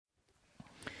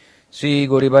Sri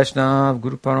Gauri Vaishnav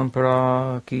Guru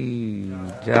Parampara Ki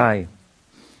Jai.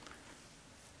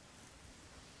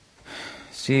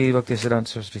 Sri Bhaktisiddhanta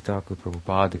Sarasvati Thakura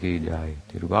Prabhupada Ki Jai.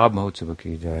 Tirobhava Mahotsava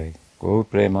Ki Jai. Gaur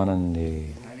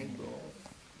Premanande.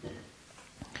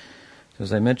 So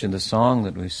as I mentioned, the song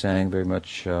that we sang very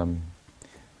much is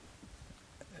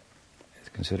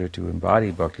considered to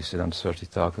embody Bhaktisiddhanta Sarasvati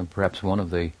Thakura, and perhaps one of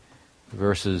the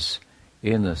verses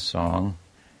in the song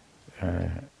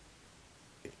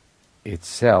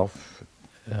itself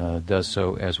does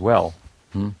so as well.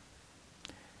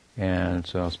 And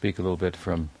so I'll speak a little bit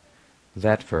from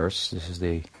that verse. This is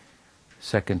the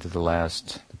second to the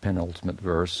last, the penultimate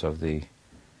verse of the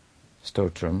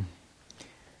stotram.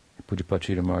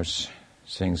 Pujapachita Mars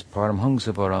sings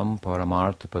Paramhangsa Param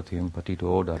Paramarthapatim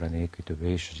Patito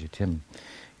Dharanekitaveshajitim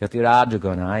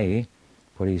Yatirajaganai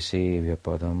Parisevya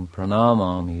Padam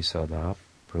Pranamami Sada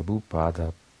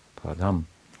Prabhupada Padam.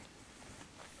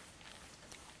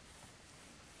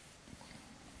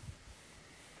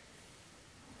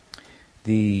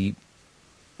 The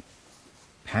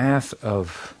path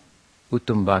of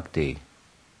Uttam Bhakti,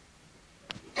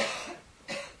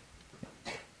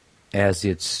 as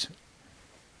it's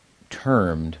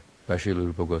termed by Srila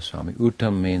Rupa Goswami,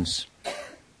 Uttam means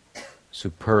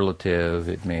superlative,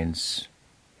 it means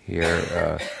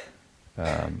here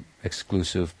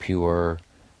exclusive, pure,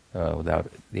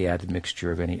 without the added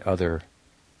mixture of any other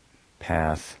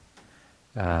path.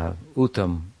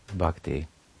 Uttam Bhakti.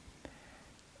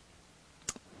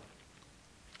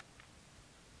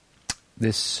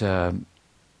 This a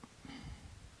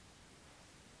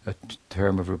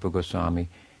term of Rupa Goswami,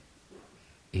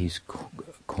 he's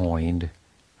coined, a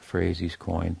phrase he's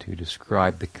coined to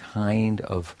describe the kind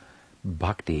of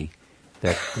bhakti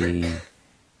that the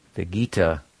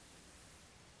Gita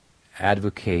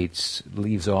advocates,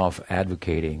 leaves off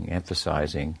advocating,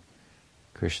 emphasizing.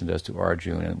 Krishna does to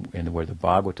Arjuna, and where the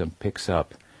Bhagavatam picks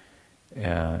up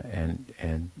and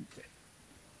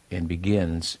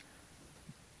begins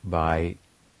by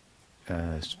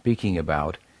speaking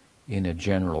about in a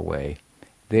general way.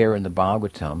 There in the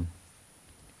Bhagavatam,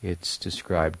 it's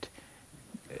described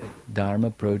Dharma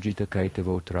projita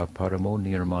kaitavotra paramo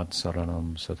nirmat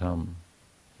saranam satam.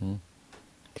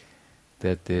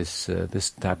 That this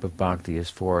type of bhakti is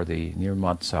for the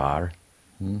nirmatsar,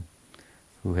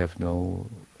 who have no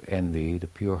envy, the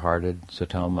pure-hearted,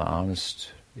 satam,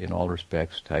 honest in all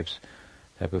respects type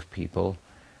of people.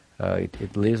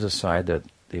 It leaves aside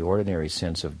the ordinary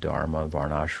sense of dharma,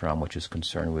 varnashram, which is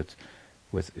concerned with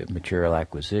material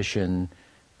acquisition,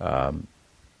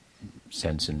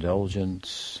 sense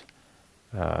indulgence.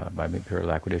 By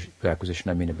material acquisition,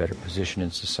 I mean a better position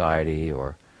in society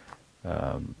or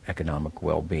economic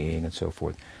well-being and so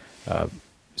forth.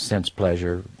 Sense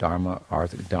pleasure, dharma,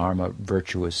 artha, dharma,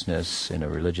 virtuousness in a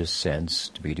religious sense,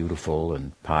 to be dutiful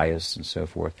and pious and so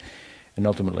forth. And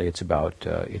ultimately it's about,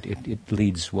 it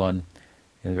leads one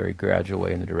in a very gradual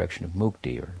way in the direction of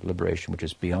mukti, or liberation, which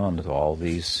is beyond all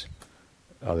these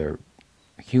other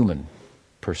human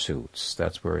pursuits.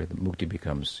 That's where the mukti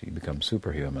you become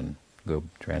superhuman,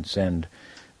 transcend.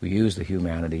 We use the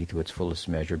humanity to its fullest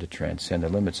measure to transcend the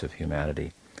limits of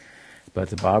humanity. But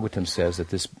the Bhagavatam says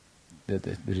that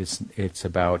it's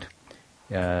about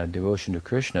devotion to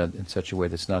Krishna in such a way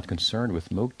that's not concerned with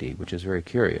mukti, which is very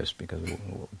curious, because we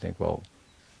think, well,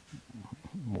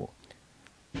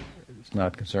 it's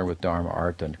not concerned with dharma,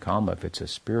 artha, and kama if it's a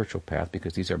spiritual path,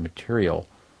 because these are material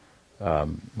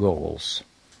goals.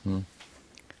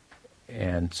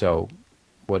 And so,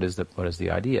 what is the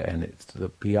idea? And it's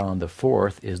beyond the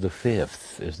fourth is the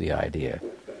fifth, is the idea.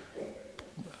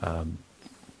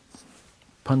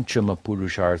 Panchama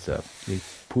Purushartha. The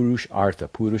Purushartha.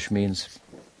 Purush means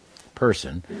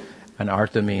person, and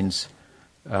Artha means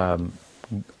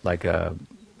like a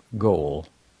goal,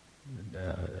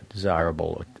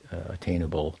 desirable,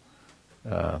 attainable,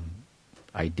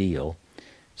 ideal.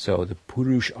 So the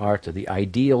Purushartha, the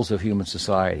ideals of human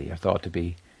society, are thought to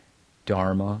be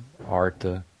dharma,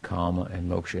 artha, kama, and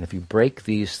moksha. And if you break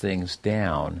these things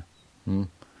down,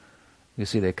 you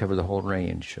see they cover the whole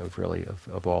range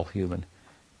of all human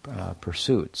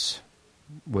pursuits,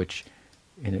 which,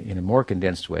 in a more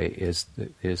condensed way, is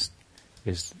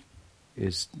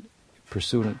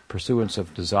pursuance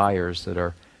of desires that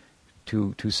are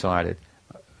two-sided,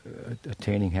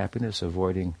 attaining happiness,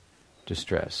 avoiding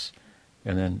distress.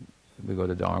 And then we go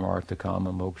to dharma, artha,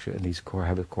 kama, moksha, and these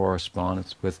have a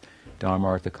correspondence with dharma,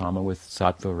 artha, kama, with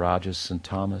sattva, rajas, and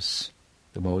tamas,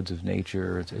 the modes of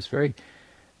nature. It's very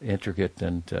intricate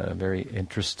and very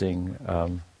interesting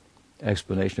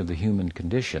explanation of the human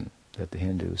condition that the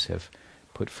Hindus have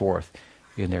put forth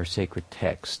in their sacred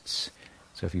texts.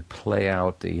 So if you play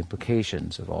out the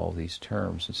implications of all these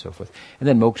terms and so forth. And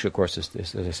then moksha, of course, is,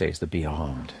 as I say, is the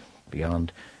beyond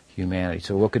humanity.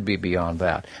 So what could be beyond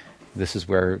that? This is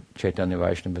where Chaitanya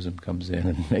Vaishnavism comes in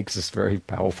and makes this very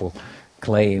powerful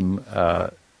claim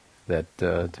that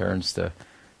turns the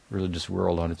religious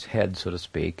world on its head, so to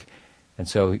speak. And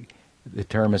so the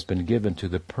term has been given to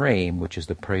the prem, which is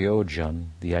the prayojan,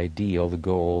 the ideal, the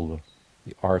goal,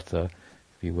 the artha,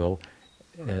 if you will,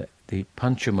 the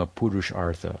panchama purush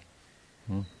artha.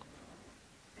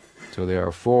 So there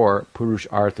are 4 purush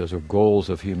arthas, or goals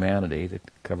of humanity, that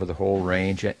cover the whole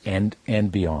range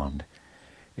and beyond.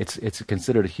 It's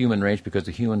considered a human range because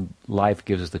the human life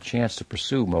gives us the chance to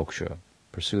pursue moksha,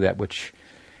 pursue that which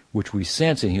we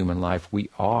sense in human life we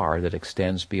are, that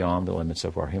extends beyond the limits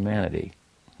of our humanity.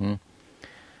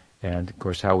 And of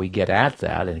course how we get at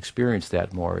that and experience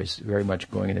that more is very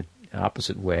much going in an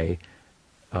opposite way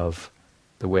of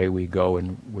the way we go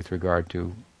with regard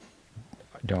to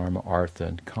dharma, artha,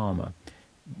 and kama.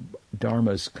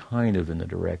 Dharma is kind of in the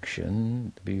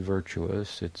direction to be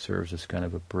virtuous. It serves as kind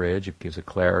of a bridge. It gives a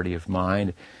clarity of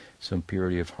mind, some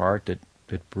purity of heart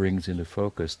that brings into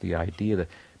focus the idea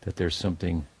that there's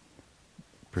something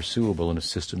pursuable in a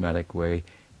systematic way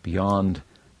beyond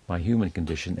my human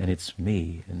condition, and it's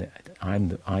me, and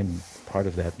I'm part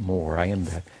of that more. I am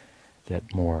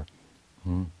that more,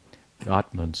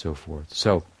 Atma, and so forth.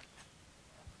 So,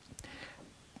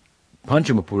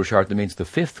 Panchama Purushartha means the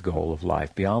 5th goal of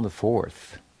life, beyond the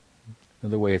 4th.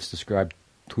 Another way it's described,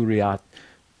 Turiya,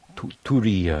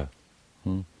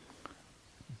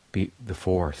 be the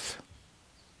 4th.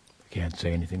 I can't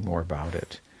say anything more about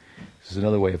it. This is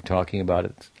another way of talking about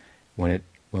it when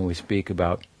we speak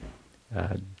about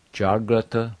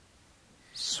Jagrata,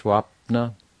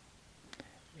 Swapna,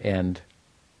 and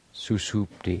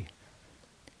Susupti.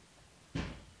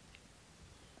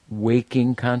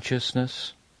 Waking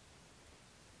consciousness,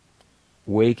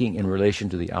 waking in relation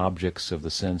to the objects of the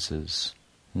senses,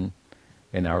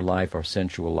 in our life, our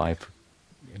sensual life,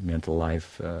 mental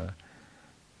life,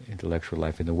 intellectual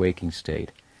life, in the waking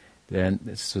state.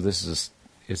 So this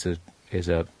is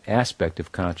a aspect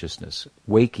of consciousness,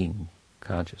 waking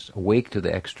conscious, awake to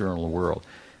the external world.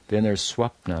 Then there's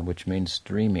swapna, which means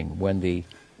dreaming, when the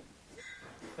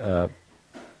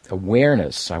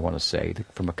awareness, I want to say,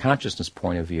 from a consciousness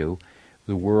point of view,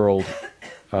 the world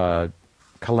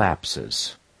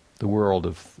collapses. The world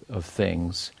of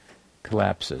things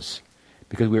collapses.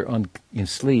 Because we're in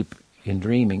sleep, in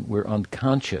dreaming, we're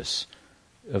unconscious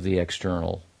of the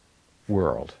external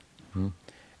world. And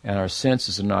our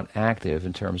senses are not active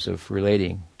in terms of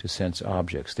relating to sense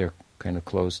objects. They're kind of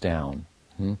closed down.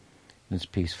 And it's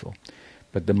peaceful.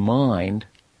 But the mind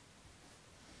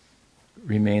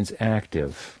remains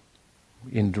active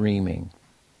in dreaming.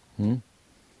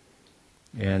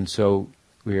 And so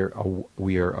we are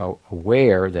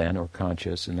aware then, or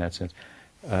conscious in that sense,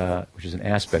 which is an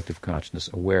aspect of consciousness.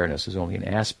 Awareness is only an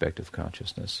aspect of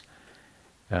consciousness.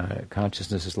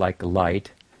 Consciousness is like a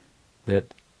light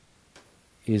that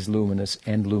is luminous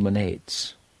and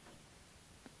illuminates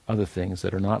other things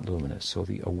that are not luminous. So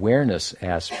the awareness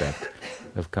aspect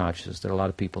of consciousness that a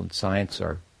lot of people in science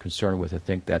are concerned with, I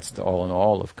think that's the all in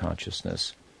all of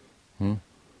consciousness,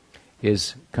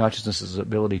 is consciousness's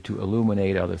ability to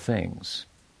illuminate other things,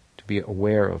 to be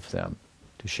aware of them,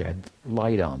 to shed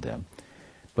light on them.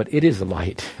 But it is a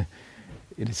light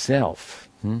in itself.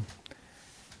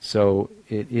 So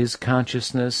it is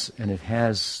consciousness, and it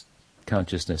has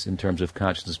consciousness in terms of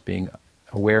consciousness being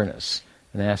awareness,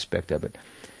 an aspect of it.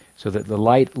 So that the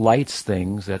light lights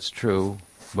things, that's true,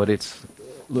 but it's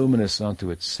luminous unto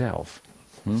itself.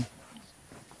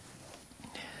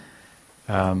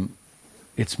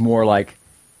 It's more like,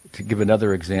 to give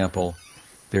another example,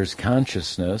 there's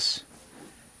consciousness,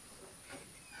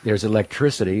 there's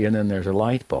electricity, and then there's a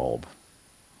light bulb.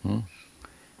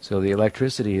 So the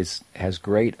electricity has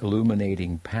great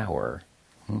illuminating power.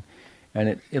 And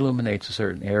it illuminates a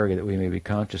certain area that we may be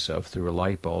conscious of through a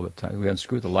light bulb. At the time we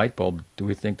unscrew the light bulb, do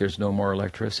we think there's no more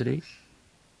electricity?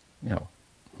 No.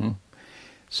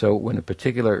 So when a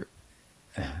particular,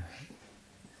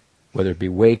 whether it be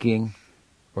waking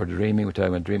or dreaming, we're talking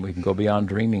about dreaming, we can go beyond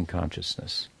dreaming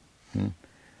consciousness.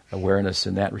 Awareness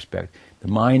in that respect. The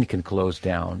mind can close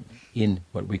down in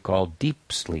what we call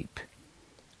deep sleep.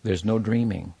 There's no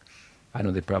dreaming. I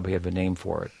know they probably have a name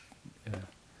for it.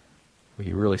 Where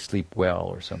you really sleep well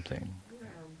or something.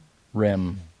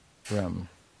 REM.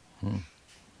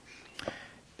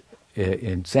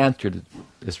 In Sanskrit,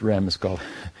 this REM is called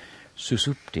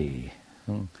susupti,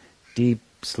 deep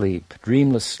sleep,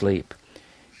 dreamless sleep.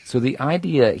 So the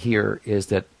idea here is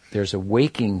that there's a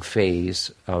waking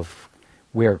phase of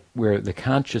where the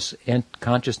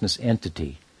consciousness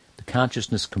entity, the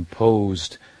consciousness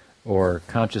composed, or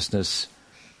consciousness,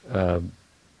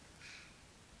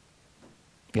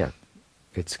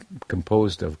 it's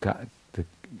composed of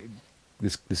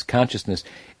this consciousness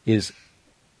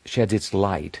sheds its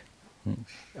light,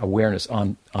 awareness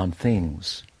on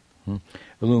things,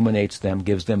 illuminates them,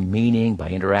 gives them meaning by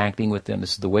interacting with them.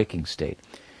 This is the waking state.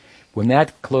 When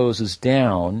that closes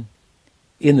down,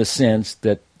 in the sense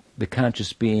that the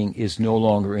conscious being is no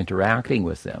longer interacting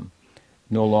with them,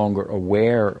 no longer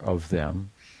aware of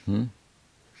them,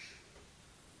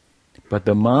 but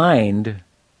the mind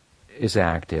is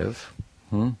active,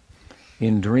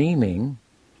 in dreaming,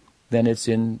 then it's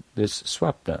in this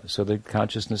swapna. So the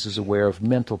consciousness is aware of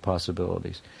mental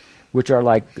possibilities, which are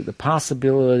like the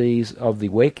possibilities of the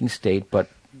waking state, but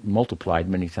multiplied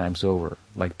many times over.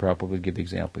 Like Prabhupada would give the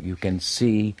example. You can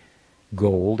see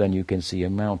gold and you can see a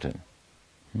mountain.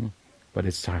 But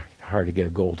it's hard to get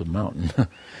a golden mountain.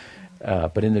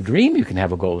 But in the dream you can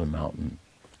have a golden mountain.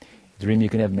 In the dream you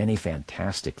can have many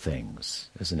fantastic things,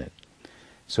 isn't it?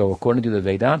 So according to the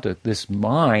Vedanta, this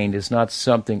mind is not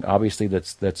something, obviously,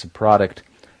 that's a product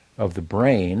of the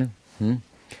brain.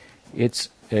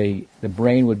 The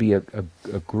brain would be a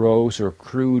gross or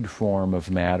crude form of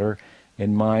matter,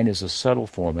 and mind is a subtle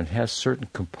form. It has certain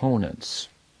components.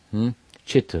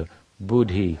 Chitta,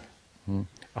 buddhi,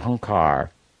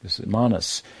 ahankar,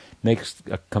 manas, makes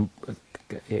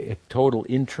a total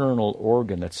internal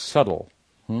organ that's subtle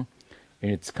in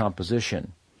its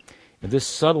composition. And this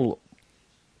subtle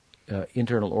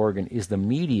internal organ is the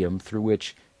medium through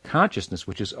which consciousness,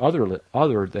 which is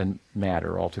other than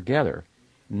matter altogether,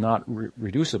 not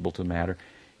reducible to matter,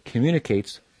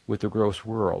 communicates with the gross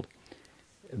world.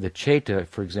 The Chaita,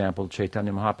 for example,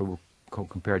 Chaitanya Mahaprabhu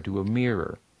compared to a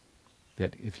mirror,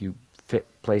 that if you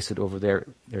place it over there,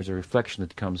 there's a reflection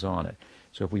that comes on it.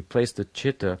 So if we place the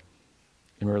Chitta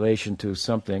in relation to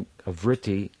something, a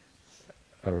vritti,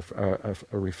 a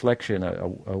reflection,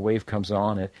 a wave comes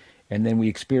on it, and then we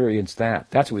experience that.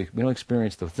 That's what we don't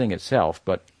experience the thing itself,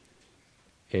 but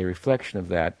a reflection of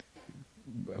that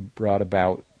brought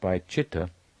about by Chitta.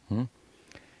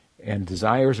 And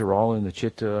desires are all in the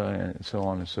Chitta, and so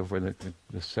on and so forth.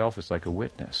 The self is like a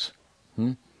witness.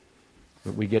 But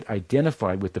we get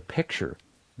identified with the picture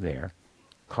there,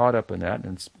 caught up in that,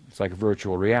 and it's like a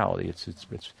virtual reality. It's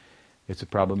a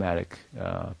problematic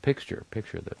picture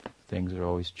that things are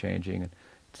always changing. And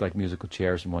it's like musical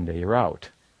chairs, and one day you're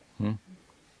out.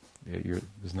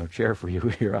 There's no chair for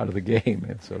you. You're out of the game,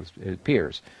 and so it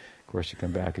appears. Of course, you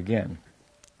come back again,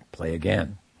 play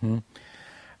again.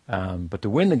 But to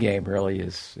win the game really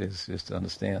is to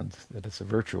understand that it's a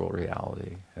virtual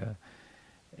reality,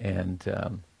 and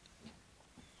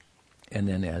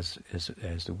then as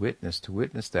the witness, to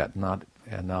witness that, not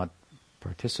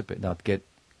participate, not get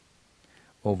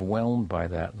overwhelmed by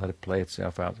that, let it play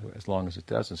itself out as long as it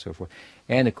does, and so forth.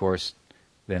 And of course,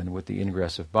 then with the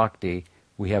ingress of bhakti,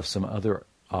 we have some other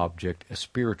object, a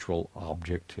spiritual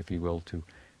object, if you will, to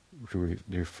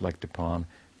reflect upon.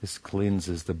 This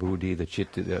cleanses the buddhi, the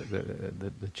chitta,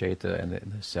 the chaita, and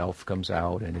the self comes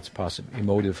out, and its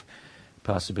emotive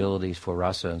possibilities for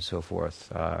rasa and so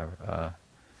forth are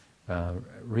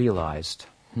realized.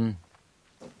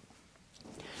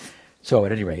 So,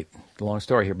 at any rate, the long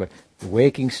story here, but the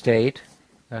waking state,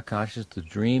 consciousness, the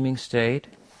dreaming state,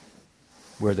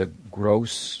 where the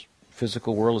gross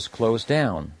physical world is closed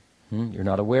down. You're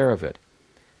not aware of it.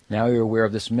 Now you're aware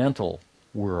of this mental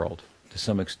world to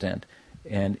some extent.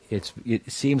 And it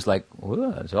seems like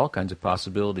there's all kinds of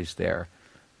possibilities there.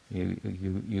 A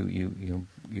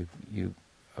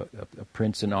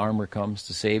prince in armor comes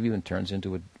to save you and turns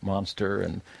into a monster,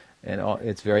 and all,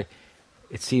 it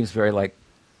seems very like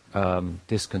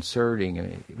disconcerting. I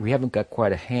mean, we haven't got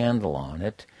quite a handle on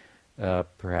it,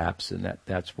 perhaps, and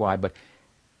that's why. But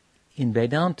in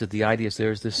Vedanta, the idea is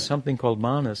there's this something called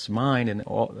manas, mind, and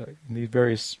all these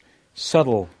various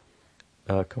subtle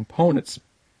components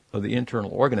of the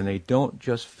internal organ, and they don't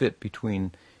just fit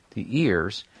between the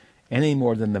ears any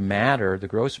more than the matter, the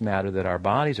gross matter that our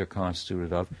bodies are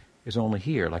constituted of, is only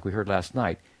here, like we heard last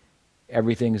night.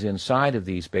 Everything's inside of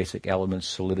these basic elements: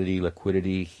 solidity,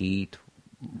 liquidity, heat,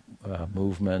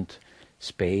 movement,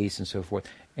 space, and so forth,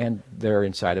 and they're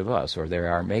inside of us, or they're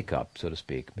our makeup, so to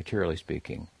speak, materially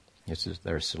speaking.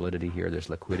 There's solidity here, there's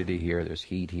liquidity here, there's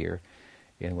heat here,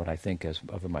 in what I think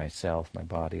of myself, my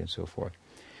body, and so forth.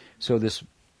 So this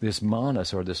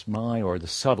manas, or this mind, or the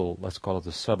subtle, let's call it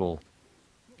the subtle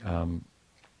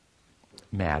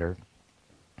matter,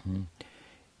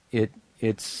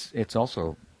 it's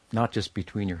also not just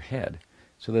between your head.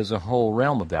 So there's a whole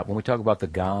realm of that. When we talk about the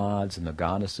gods and the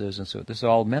goddesses, and so this is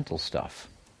all mental stuff.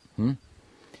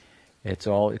 It's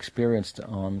all experienced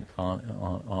on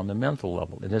the mental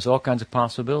level. And there's all kinds of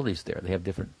possibilities there. They have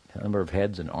different number of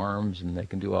heads and arms, and they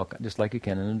can do all just like you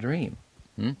can in a dream.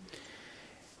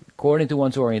 According to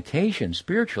one's orientation,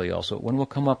 spiritually also, one will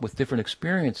come up with different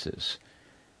experiences.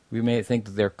 We may think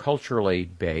that they're culturally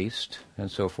based and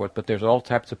so forth, but there's all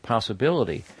types of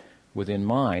possibility within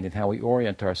mind and how we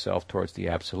orient ourselves towards the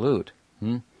absolute.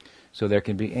 So there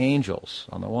can be angels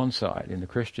on the one side, in the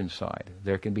Christian side.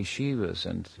 There can be Shivas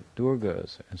and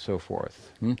Durgas and so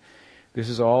forth. This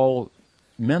is all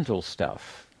mental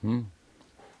stuff.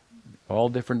 All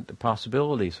different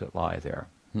possibilities that lie there.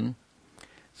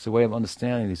 It's a way of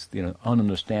understanding these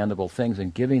ununderstandable things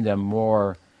and giving them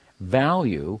more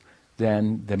value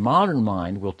than the modern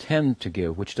mind will tend to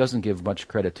give, which doesn't give much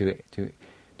credit to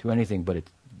anything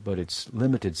but its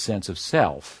limited sense of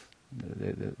self.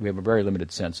 We have a very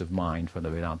limited sense of mind from the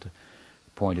Vedanta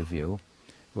point of view,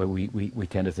 where we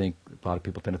tend to think, a lot of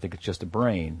people tend to think it's just a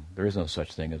brain. There is no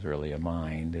such thing as really a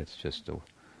mind. It's just a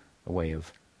way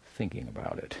of thinking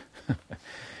about it,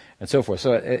 and so forth.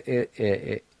 So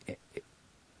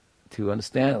to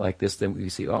understand it like this, then we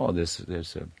see,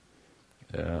 there's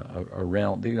a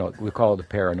realm, we call it the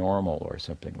paranormal or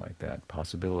something like that,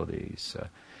 possibilities.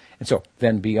 And so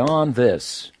then beyond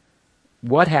this,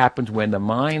 what happens when the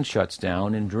mind shuts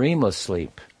down in dreamless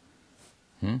sleep?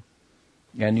 And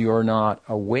you're not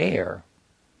aware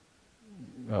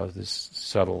of this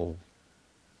subtle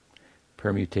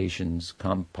permutations,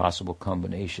 possible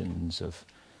combinations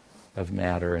of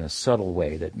matter in a subtle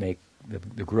way that make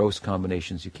the gross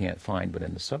combinations you can't find, but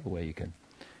in a subtle way you can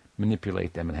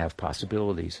manipulate them and have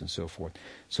possibilities and so forth.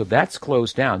 So that's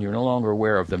closed down. You're no longer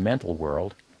aware of the mental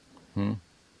world.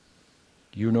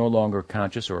 You're no longer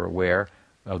conscious or aware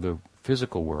of the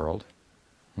physical world.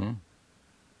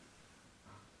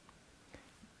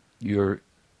 You're,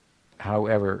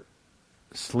 however,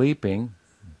 sleeping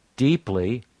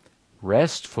deeply,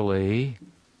 restfully,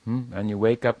 and you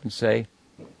wake up and say,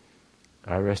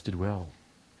 I rested well.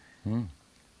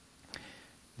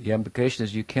 The implication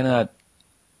is you cannot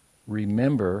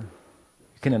remember,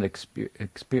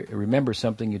 remember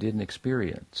something you didn't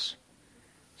experience.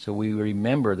 So we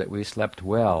remember that we slept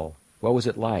well. What was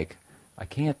it like? I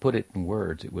can't put it in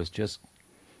words. It was just,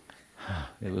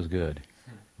 it was good.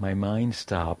 My mind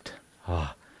stopped.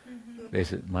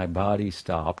 My body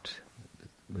stopped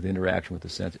with interaction with the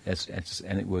sense,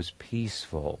 and it was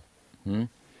peaceful.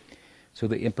 So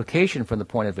the implication from the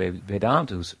point of the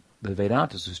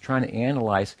Vedantas is trying to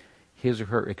analyze his or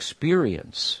her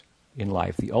experience in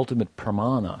life, the ultimate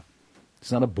pramana.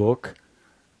 It's not a book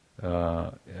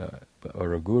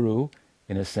or a guru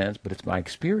in a sense, but it's my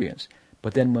experience.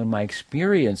 But then when my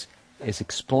experience is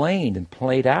explained and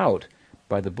played out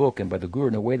by the book and by the guru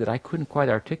in a way that I couldn't quite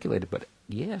articulate it, but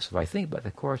yes, if I think about it,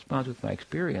 that corresponds with my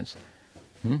experience,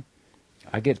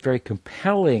 I get very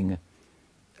compelling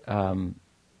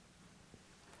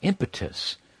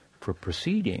impetus for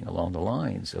proceeding along the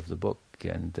lines of the book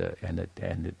and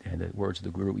the words of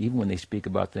the guru, even when they speak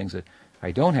about things that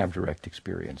I don't have direct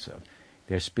experience of.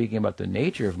 They're speaking about the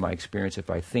nature of my experience. If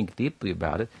I think deeply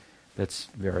about it, that's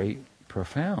very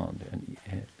profound.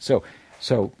 And so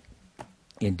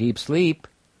in deep sleep,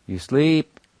 you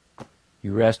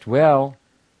rest well.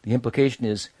 The implication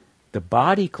is the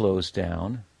body closed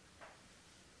down,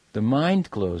 the mind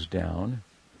closed down,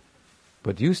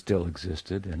 but you still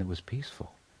existed, and it was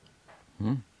peaceful.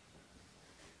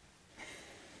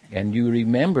 And you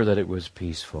remember that it was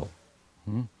peaceful.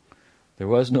 There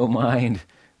was no mind,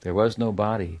 there was no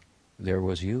body, there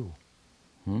was you.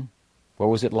 What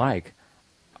was it like?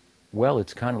 Well,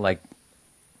 it's kind of like,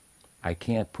 I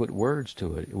can't put words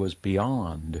to it. It was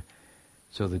beyond.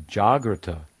 So the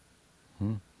Jagrata,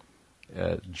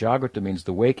 Jagrata means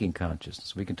the waking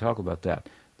consciousness. We can talk about that.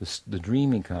 The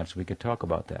dreaming consciousness, we can talk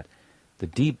about that. The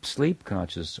deep sleep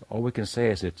consciousness, all we can say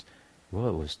is it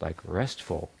was like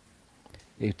restful.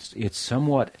 It's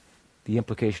somewhat, the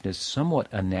implication is somewhat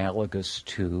analogous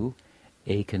to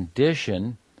a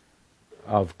condition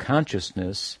of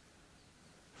consciousness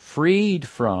freed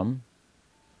from,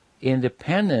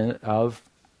 independent of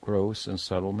gross and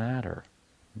subtle matter.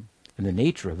 And the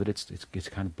nature of it, it's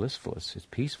kind of blissful. It's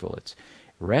peaceful. It's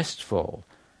restful.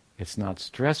 It's not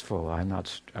stressful.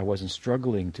 I wasn't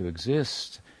struggling to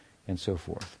exist, and so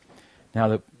forth.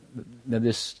 Now,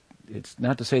 it's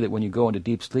not to say that when you go into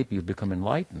deep sleep you become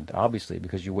enlightened, obviously,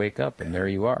 because you wake up and there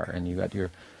you are, and you got your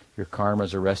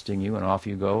karmas arresting you, and off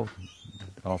you go,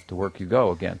 off to work you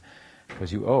go again,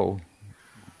 because you owe.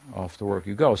 Off to work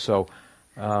you go. So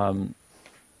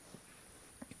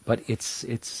But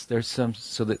there's some,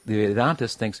 so that the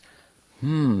Vedantist thinks,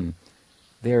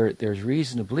 there's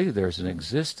reason to believe there's an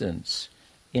existence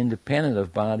independent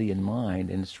of body and mind,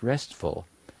 and it's restful.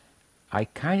 I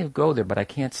kind of go there, but I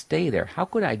can't stay there. How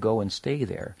could I go and stay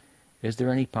there? Is there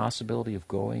any possibility of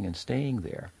going and staying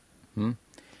there?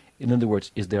 In other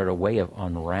words, is there a way of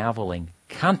unraveling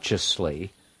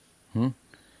consciously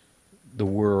the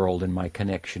world and my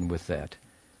connection with that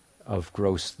of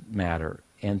gross matter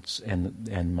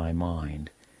and my mind?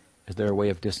 Is there a way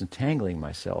of disentangling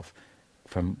myself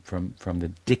from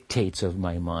the dictates of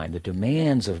my mind, the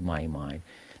demands of my mind,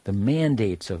 the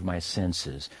mandates of my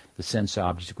senses, the sense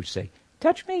objects which say,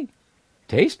 touch me,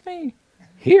 taste me,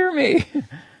 hear me,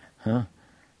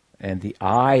 and the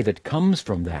I that comes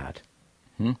from that.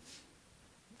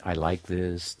 I like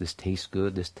this tastes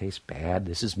good, this tastes bad,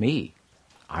 this is me.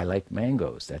 I like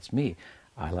mangoes, that's me.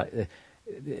 I like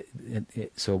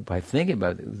so by thinking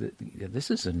about it, this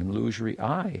is an illusory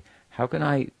I. How can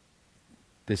I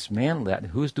dismantle that?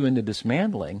 Who's doing the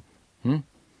dismantling? Who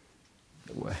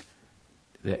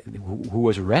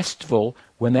was restful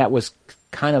when that was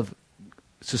kind of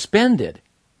suspended?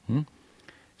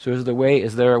 So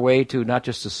is there a way to not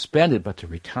just suspend it, but to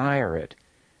retire it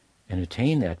and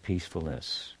attain that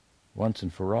peacefulness once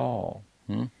and for all?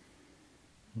 And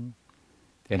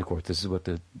of course, this is what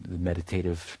the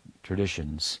meditative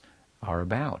traditions are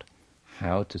about: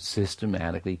 how to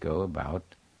systematically go about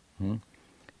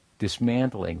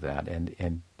dismantling that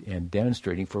and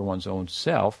demonstrating for one's own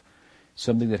self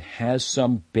something that has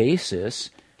some basis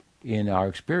in our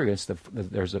experience, that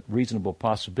there's a reasonable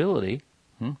possibility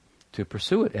to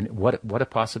pursue it. And what a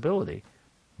possibility.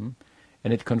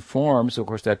 And it conforms, of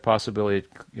course, that possibility,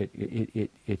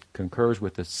 it concurs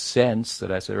with the sense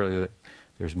that I said earlier, that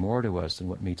there's more to us than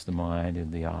what meets the mind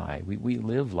and the eye. We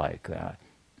live like that,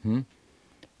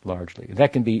 largely.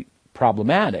 That can be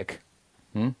problematic,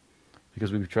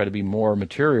 because we try to be more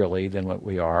materially than what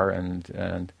we are,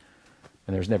 and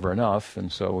there's never enough, and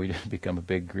so we become a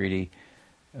big greedy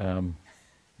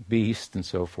beast and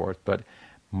so forth. But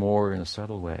more in a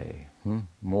subtle way,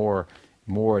 more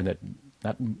in that,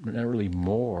 not really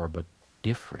more, but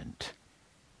different.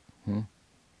 I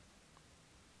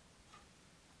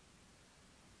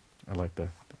like the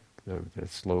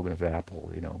slogan of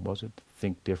Apple. Was it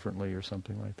 "Think differently" or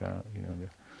something like that?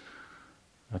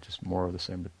 Not just more of the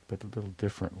same, but a little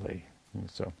differently.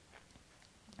 So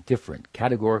different,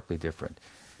 categorically different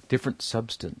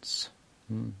substance,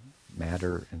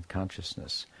 matter and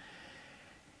consciousness.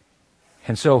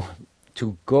 And so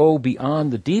to go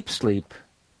beyond the deep sleep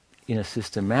in a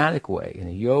systematic way, in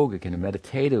a yogic, in a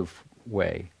meditative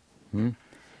way,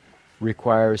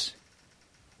 requires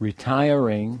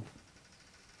retiring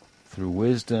through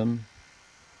wisdom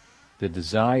the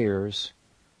desires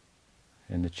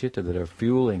and the citta that are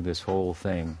fueling this whole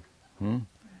thing. And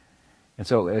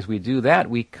so as we do that,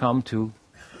 we come to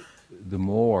the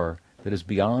more that is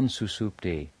beyond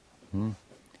susupti. And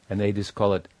they just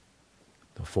call it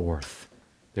the fourth.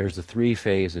 There's the three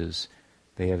phases.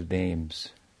 They have names: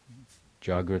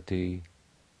 Jagrati,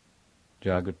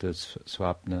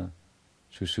 Swapna,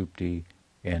 Susupti,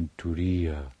 and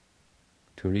Turiya.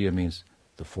 Turiya means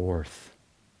the fourth,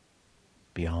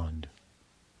 beyond.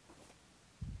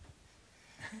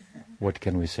 What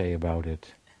can we say about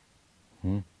it?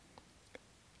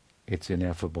 It's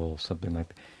ineffable, something like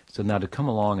that. So now to come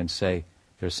along and say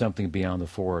there's something beyond the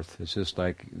fourth, it's just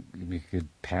like you could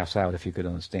pass out if you could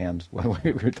understand what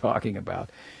we were talking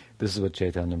about. This is what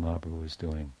Chaitanya Mahaprabhu was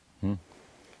doing in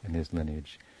his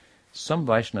lineage. Some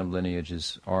Vaishnava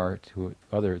lineages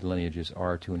other lineages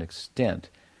are to an extent,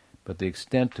 but the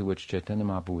extent to which Chaitanya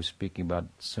Mahaprabhu was speaking about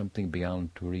something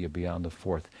beyond Turiya, beyond the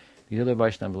fourth. The other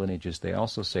Vaishnava lineages, they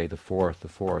also say the fourth,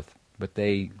 but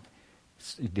they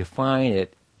define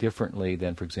it differently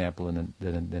than, for example, in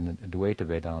Advaita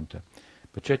Vedanta.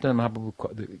 But Chaitanya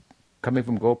Mahaprabhu, coming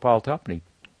from Gopal Tapani,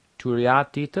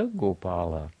 Turiyatita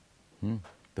Gopala,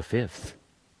 the fifth,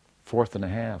 fourth and a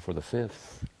half, or the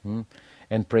fifth,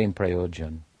 and Prem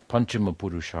Prayojan, Panchama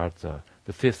Purushartha,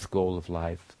 the fifth goal of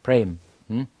life, Prem.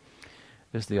 This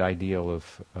is the ideal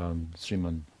of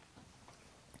Sriman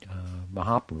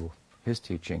Mahaprabhu, his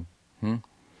teaching.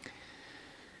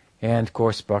 And of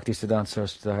course, Bhaktisiddhanta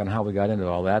Sarasvati, and how we got into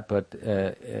all that, but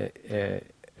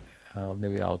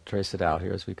maybe I'll trace it out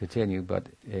here as we continue, but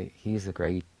he's a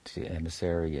great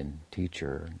emissary and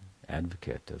teacher and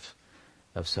advocate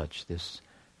of such this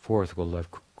fourth goal of life,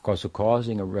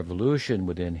 causing a revolution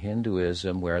within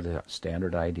Hinduism where the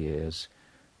standard idea is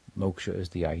moksha is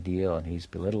the ideal, and he's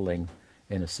belittling,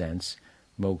 in a sense,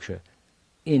 moksha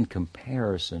in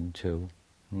comparison to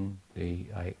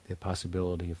The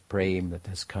possibility of prema that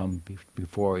has come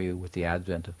before you with the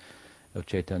advent of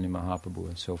Chaitanya Mahaprabhu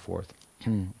and so forth.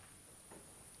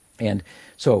 And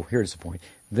so here's the point.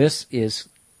 This is,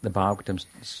 the Bhagavatam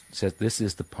says, this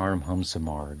is the Paramhamsa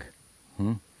Marg,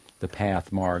 the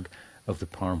path marg of the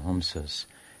Paramhamsas.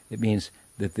 It means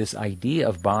that this idea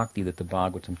of bhakti that the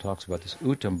Bhagavatam talks about, this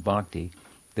uttam bhakti,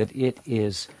 that it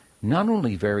is not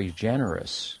only very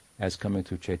generous, as coming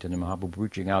through Chaitanya Mahaprabhu,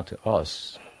 reaching out to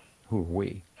us, who are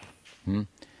we,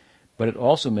 but it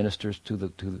also ministers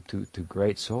to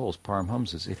great souls,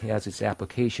 Paramhamsas. It has its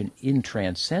application in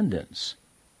transcendence.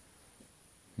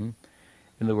 In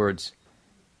other words,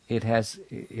 it has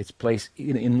its place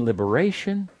in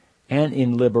liberation and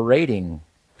in liberating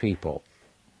people.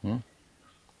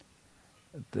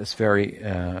 That's very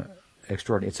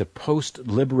extraordinary. It's a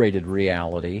post-liberated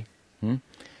reality, and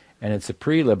it's a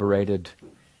pre-liberated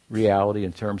reality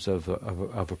in terms of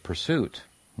a pursuit.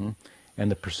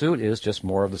 And the pursuit is just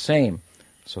more of the same.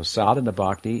 So sadhana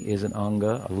bhakti is an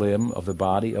anga, a limb of the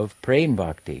body of prema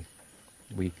bhakti.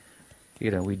 We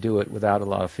do it without a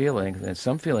lot of feeling, and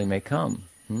some feeling may come.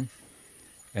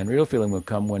 And real feeling will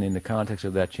come when, in the context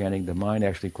of that chanting, the mind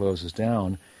actually closes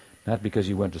down, not because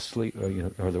you went to sleep, or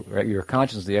your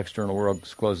consciousness, the external world,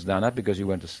 closes down, not because you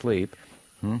went to sleep,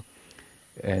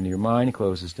 and your mind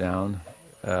closes down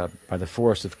by the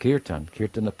force of kirtan.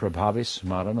 Kirtana prabhavi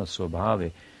smarana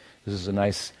swabhavi. This is a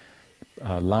nice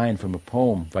line from a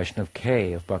poem, Vaishnav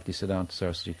K. of Bhaktisiddhanta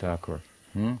Sarasvati Thakura.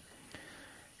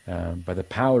 By the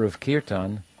power of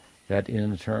kirtan, that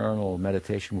internal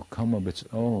meditation will come of its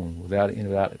own, without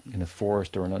in a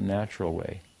forced or an unnatural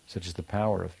way, such as the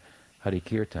power of Hari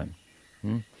Kirtan.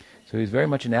 So he's very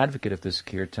much an advocate of this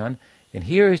kirtan, and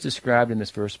here he's described in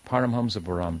this verse, Paramhamsa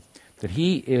Param, that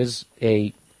he is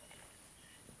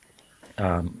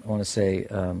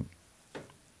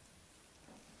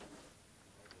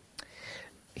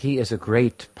he is a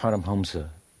great Paramhamsa,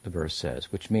 the verse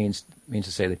says, which means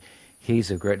to say that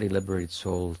he's a greatly liberated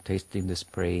soul, tasting this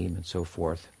prema and so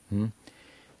forth.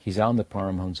 He's on the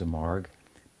Paramhamsa Marg,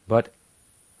 but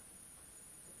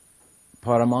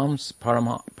Paramartha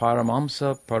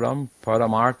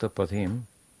Pathim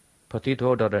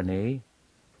Patito Dharane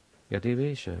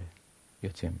Yativesha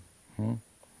Yatim.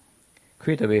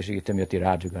 Krita Vesha Yatim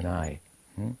Yatirajaganai.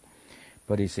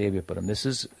 Bodhisevya Param.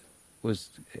 This was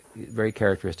very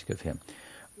characteristic of him.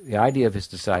 The idea of his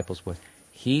disciples was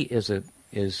he is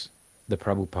the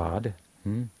Prabhupada,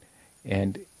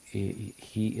 and he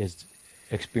is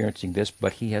experiencing this,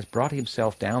 but he has brought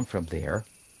himself down from there,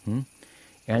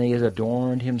 and he has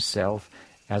adorned himself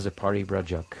as a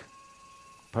parivrajak.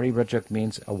 Parivrajak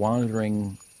means a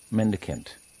wandering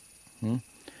mendicant,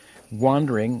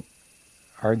 wandering,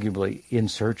 arguably, in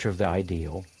search of the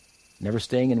ideal, never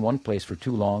staying in one place for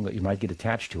too long that you might get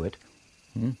attached to it.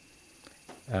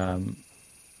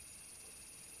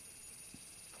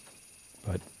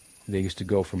 But they used to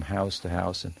go from house to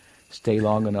house and stay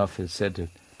long enough, it's said,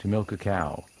 to milk a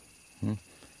cow.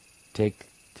 Take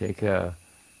a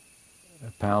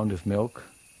pound of milk.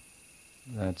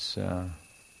 That's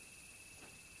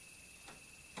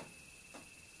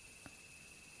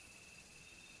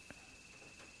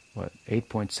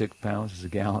 8.6 pounds is a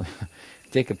gallon.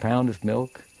 Take a pound of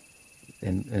milk,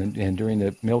 and during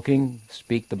the milking,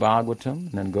 speak the Bhagavatam,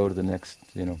 and then go to the next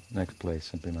place,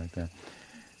 something like that.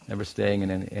 Never staying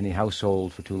in any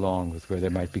household for too long, where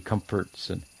there might be comforts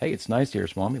and, hey, it's nice here,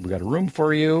 Swami, we got a room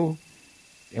for you,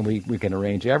 and we can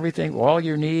arrange everything, all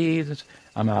your needs.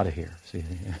 I'm out of here. See,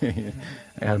 I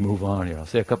got to move on here. I'll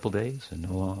stay a couple days and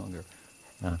no longer.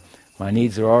 My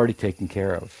needs are already taken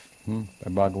care of. By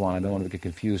Bhagavan, I don't want to get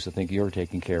confused to think you're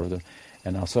taking care of them.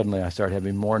 And now suddenly I start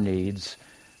having more needs,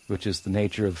 which is the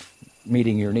nature of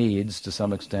meeting your needs to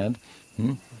some extent.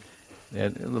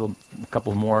 A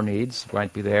couple more needs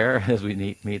might be there as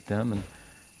we meet them,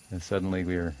 and suddenly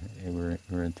we're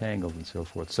entangled and so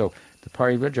forth. So the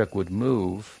parivrajak would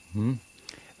move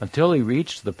until he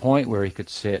reached the point where he could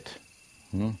sit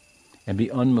and be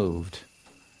unmoved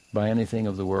by anything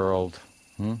of the world,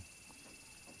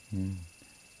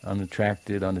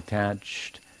 unattracted,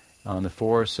 unattached, on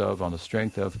the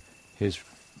strength of his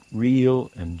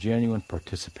real and genuine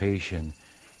participation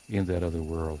in that other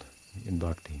world, in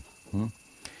bhakti.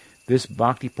 This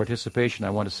bhakti participation, I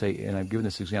want to say, and I've given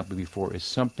this example before, is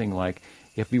something like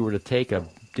if you were to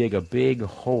dig a big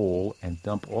hole and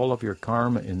dump all of your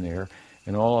karma in there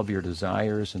and all of your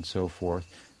desires and so forth,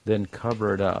 then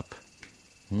cover it up.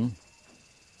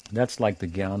 That's like the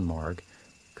Gyan Marg.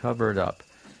 Cover it up.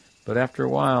 But after a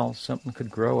while, something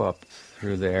could grow up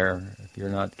through there if you're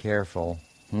not careful.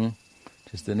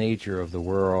 Just the nature of the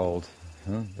world,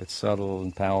 It's subtle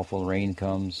and powerful. Rain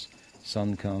comes,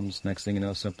 sun comes. Next thing you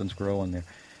know, something's growing there.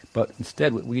 But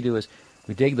instead, what we do is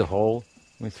we dig the hole.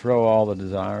 We throw all the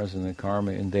desires and the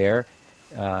karma in there,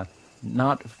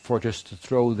 not for just to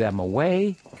throw them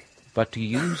away, but to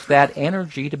use that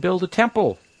energy to build a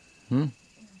temple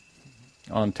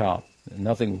on top.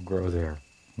 Nothing will grow there.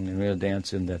 And we'll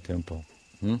dance in that temple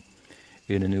in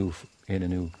a new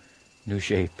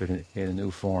shape, in a new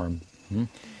form.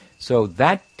 So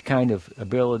that kind of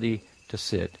ability to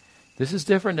sit. This is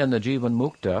different than the Jivan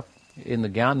Mukta in the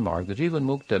Gyan Marg. The Jivan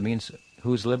Mukta means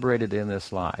who's liberated in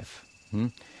this life.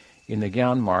 In the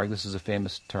Gyan Marg, this is a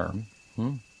famous term,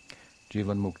 Jivan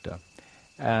Mukta.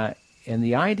 And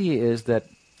the idea is that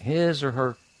his or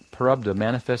her prarabdha,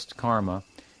 manifest karma,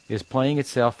 is playing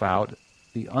itself out.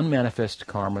 The unmanifest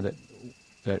karma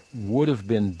that would have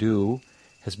been due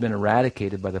has been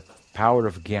eradicated by the power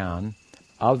of Gyan.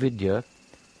 Avidya,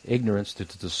 ignorance, to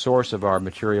the source of our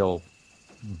material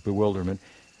bewilderment,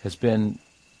 has been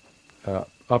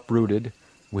uprooted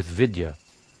with vidya,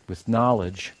 with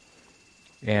knowledge.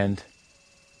 And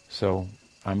so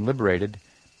I'm liberated.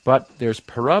 But there's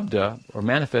prarabdha, or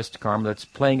manifest karma, that's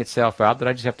playing itself out, that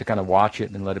I just have to kind of watch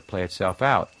it and let it play itself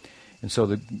out. And so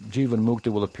the Jivan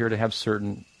Mukta will appear to have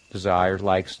certain desires,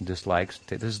 likes and dislikes.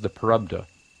 This is the prarabdha.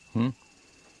 And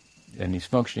he's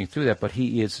functioning through that, but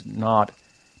he is not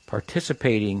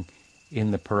participating in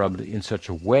the prarabdha in such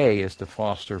a way as to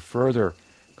foster further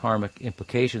karmic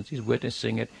implications. He's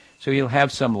witnessing it. So he'll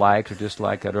have some likes or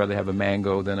dislikes. I'd rather have a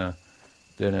mango than a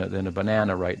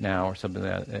banana right now, or something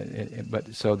like that.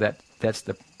 But so that's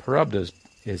the prarabdha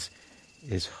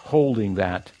is holding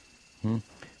that.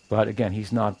 But again,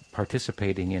 he's not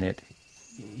participating in it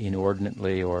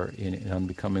inordinately or in an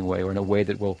unbecoming way, or in a way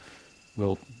that will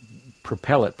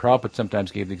propel it. Prabhupada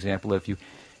sometimes gave the example that if you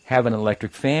have an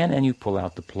electric fan and you pull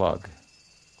out the plug,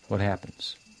 what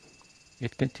happens?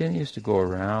 It continues to go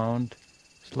around,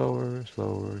 slower.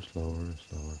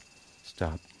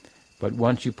 Stop. But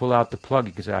once you pull out the plug,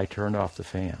 you can say, I turned off the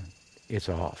fan. It's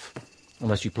off.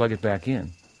 Unless you plug it back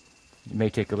in. It may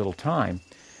take a little time.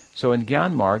 So in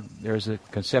Gyan Marg, there's a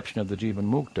conception of the Jivan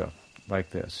Mukta like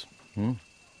this.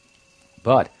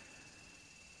 But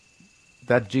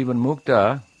that Jivan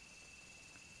Mukta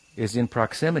is in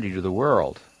proximity to the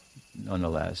world,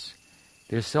 nonetheless.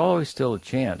 There's always still a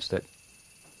chance that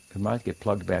it might get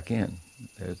plugged back in.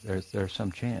 There's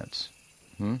some chance.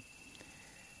 And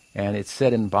it's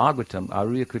said in Bhagavatam,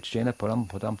 Arya Krishna Param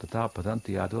Padam Tata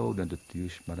Padanti Ado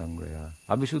Dandatyush Madangraya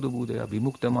Abhishuddha Buddhaya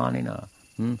Vimukta Manina.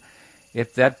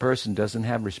 If that person doesn't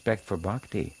have respect for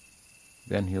bhakti,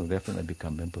 then he'll definitely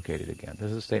become implicated again.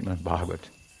 This is a statement of Bhagavat.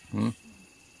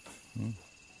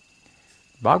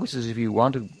 Bhagavat says if you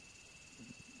want to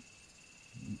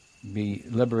be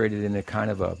liberated in a kind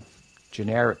of a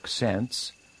generic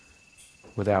sense,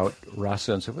 without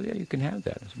rasa and so forth, yeah, you can have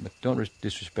that. But don't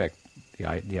disrespect the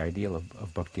ideal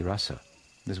of bhakti rasa.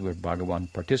 This is where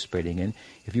Bhagavan participating in.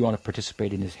 If you want to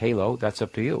participate in his halo, that's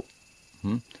up to you.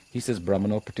 He says,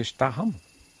 Brahmano pratishtaham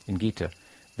in Gita.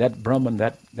 That Brahman,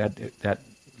 that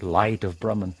light of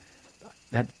Brahman,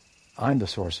 that I'm the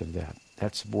source of that.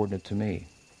 That's subordinate to me.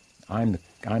 I'm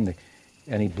the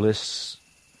any bliss,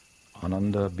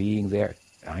 ananda being there.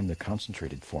 I'm the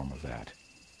concentrated form of that.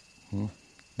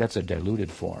 That's a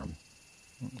diluted form.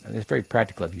 It's very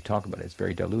practical if you talk about it. It's a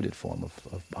very diluted form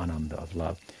of ananda, of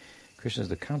love. Krishna is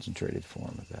the concentrated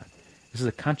form of that. This is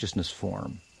a consciousness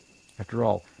form. After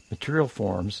all, material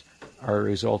forms are a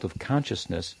result of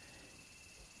consciousness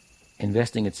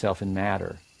investing itself in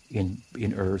matter, in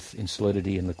earth, in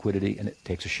solidity, in liquidity, and it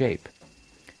takes a shape.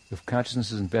 If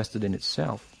consciousness is invested in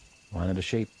itself, why not a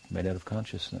shape made out of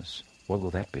consciousness? What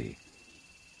will that be?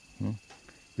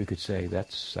 We could say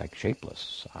that's like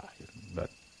shapeless, but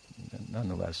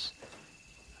nonetheless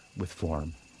with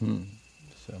form.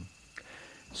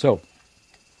 So,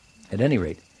 at any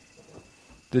rate,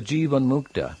 the Jivan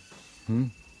Mukta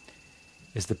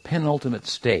is the penultimate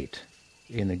state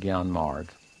in the Gyan Marg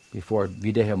before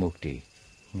Videha Mukti.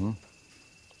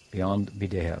 Beyond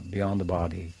Videha, beyond the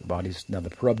body. The body's, now the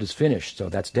prarabdha is finished, so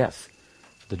that's death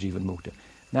for the Jivan Mukta.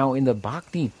 Now in the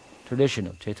Bhakti tradition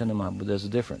of Chaitanya Mahaprabhu, there's a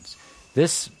difference.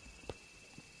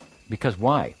 Because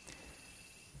why?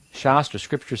 Shastra,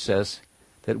 scripture says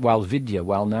that while vidya,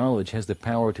 while knowledge has the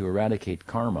power to eradicate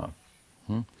karma,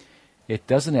 it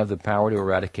doesn't have the power to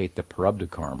eradicate the prarabdha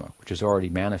karma, which is already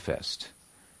manifest.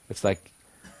 It's like,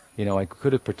 I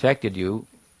could have protected you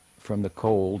from the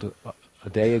cold a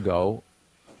day ago,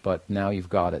 but now you've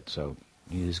got it, so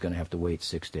you're just going to have to wait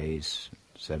 6 days,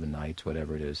 7 nights,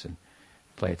 whatever it is, and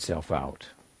play itself out.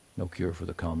 No cure for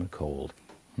the common cold.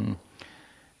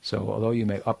 So although you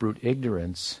may uproot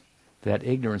ignorance, that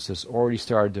ignorance has already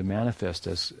started to manifest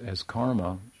as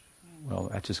karma. Well,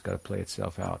 that's just got to play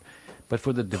itself out. But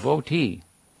for the devotee,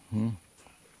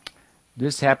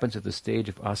 this happens at the stage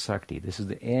of asakti. This is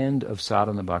the end of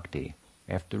sadhana bhakti.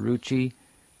 After ruchi,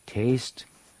 taste,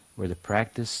 where the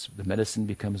practice, the medicine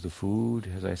becomes the food,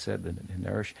 as I said, the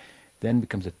nourish, then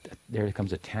there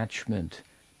becomes attachment,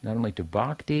 not only to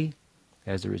bhakti,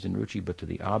 as there is in ruchi, but to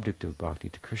the object of bhakti,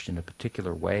 to Krishna in a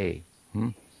particular way.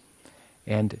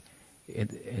 And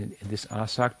this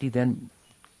asakti then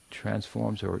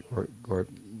transforms or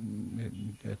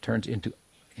turns into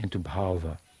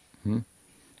bhava,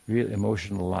 real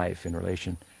emotional life in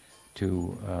relation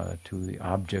to the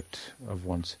object of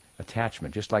one's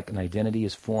attachment. Just like an identity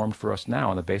is formed for us now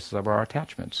on the basis of our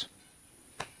attachments.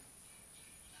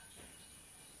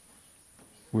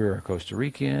 We're a Costa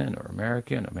Rican or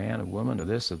American, a man, a woman, or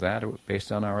this or that,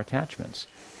 based on our attachments.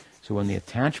 So when the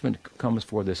attachment comes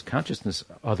for this consciousness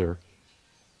other,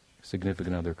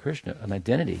 significant other Krishna, an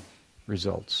identity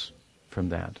results from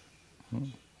that.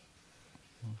 And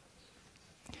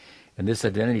this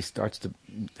identity starts to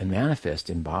manifest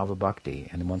in bhava bhakti,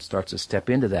 and one starts to step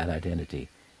into that identity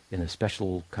in a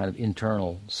special kind of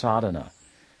internal sadhana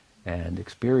and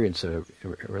experience a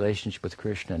relationship with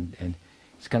Krishna. And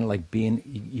it's kind of like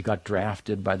you got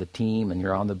drafted by the team and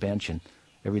you're on the bench, and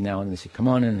every now and then they say, come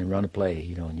on in and run a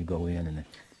play, and you go in and then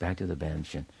back to the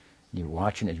bench, and you're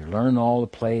watching it, you're learning all the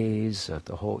plays,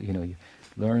 the whole, you're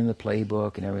learning the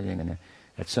playbook and everything, and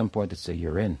at some point they say,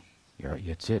 you're in,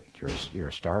 that's it, you're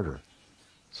a starter,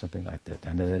 something like that.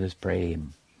 And that is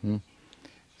prem,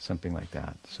 something like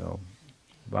that. So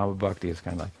Bhava Bhakti is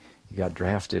kind of like, you got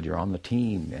drafted, you're on the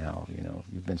team now,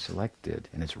 you've been selected,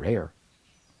 and it's rare.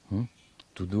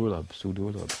 Tudurlabh,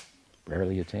 sudurlabh,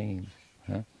 rarely attained.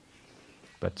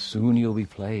 But soon you'll be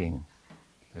playing.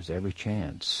 There's every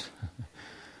chance.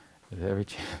 There's every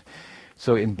chance.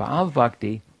 So in Bhava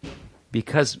Bhakti,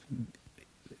 because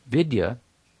Vidya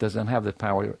doesn't have the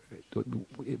power,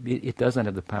 it doesn't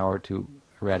have the power to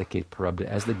eradicate Parabdha,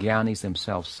 as the Gyanis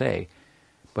themselves say.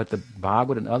 But the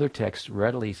Bhagavad and other texts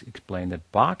readily explain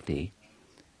that Bhakti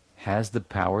has the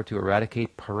power to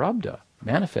eradicate Parabdha,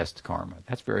 manifest karma.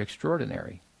 That's very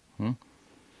extraordinary.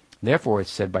 Therefore, it's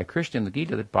said by Krishna in the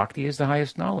Gita that Bhakti is the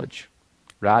highest knowledge.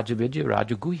 Raja Vidya,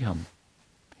 Raja Guhyam,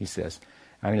 he says.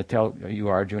 I'm going to tell you,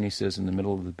 Arjuna, he says in the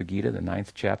middle of the Gita, the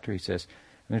 9th chapter, he says,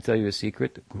 I'm going to tell you a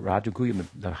secret, Raja Guhyam,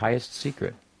 the highest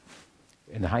secret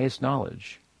and the highest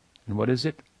knowledge. And what is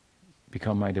it?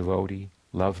 Become my devotee,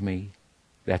 love me.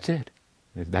 That's it.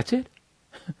 That's it.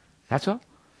 That's all.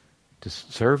 To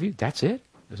serve you, that's it.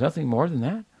 There's nothing more than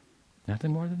that.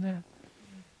 Nothing more than that.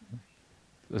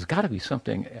 There's got to be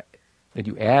something that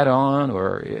you add on,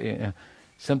 or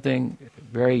something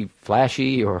very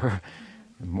flashy, or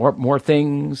more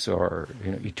things, or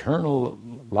eternal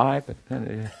life.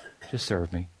 Just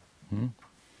serve me.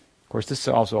 Of course, this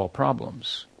solves all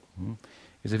problems.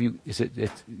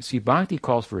 See, bhakti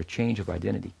calls for a change of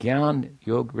identity. Gyan,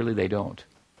 yoga, really they don't.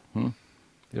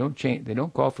 They don't change. They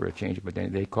don't call for a change of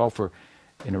identity. They call for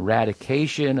an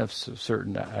eradication of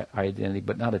certain identity,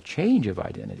 but not a change of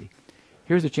identity.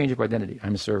 Here's the change of identity.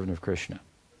 I'm a servant of Krishna.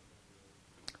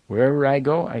 Wherever I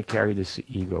go, I carry this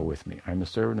ego with me. I'm a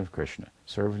servant of Krishna,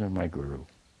 servant of my Guru.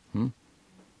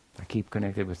 I keep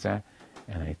connected with that,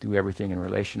 and I do everything in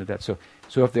relation to that. So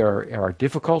if there are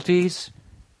difficulties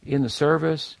in the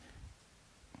service,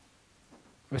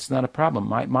 it's not a problem.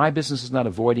 My business is not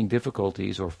avoiding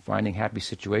difficulties or finding happy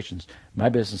situations. My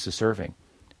business is serving.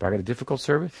 If I got a difficult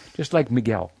service, just like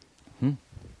Miguel,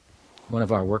 one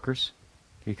of our workers,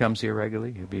 he comes here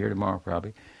regularly. He'll be here tomorrow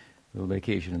probably. A little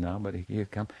vacation now, but he'll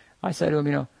come. I said to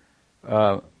him,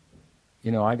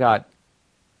 I got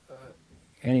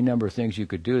any number of things you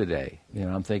could do today.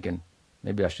 I'm thinking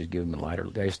maybe I should give him a lighter.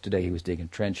 Yesterday he was digging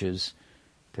trenches.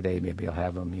 Today maybe I'll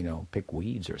have him, pick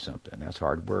weeds or something. That's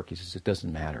hard work. He says, it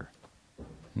doesn't matter.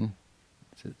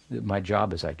 My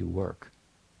job is I do work.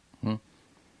 I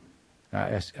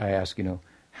ask,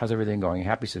 how's everything going?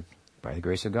 Happy? He said, by the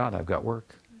grace of God, I've got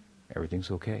work.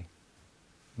 Everything's okay.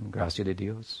 Gracias de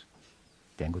Dios.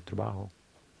 Tengo trabajo.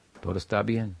 Todo está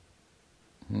bien.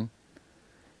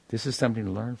 This is something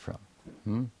to learn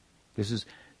from. This is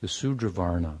the Sudra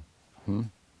Varna.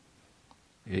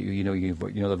 You know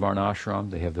the Varnashram.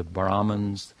 They have the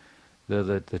Brahmins,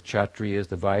 the Kshatriyas,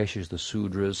 the Vaishyas, the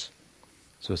Sudras.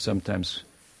 So sometimes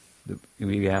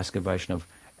we ask a Vaishnav,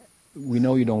 we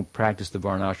know you don't practice the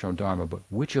Varnashram Dharma, but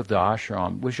which of the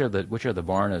ashram, which are the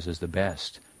Varnas is the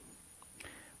best?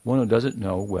 One who doesn't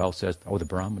know well says, the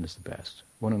Brahman is the best.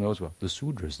 One who knows well, the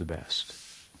Sudra is the best.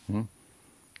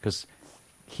 Because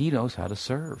He knows how to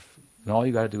serve. And all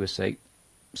you got to do is say,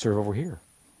 serve over here.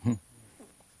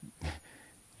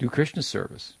 Do Krishna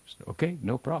service. Okay,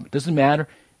 no problem. It doesn't matter.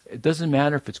 It doesn't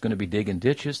matter if it's going to be digging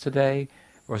ditches today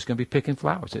or it's going to be picking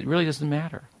flowers. It really doesn't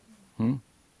matter.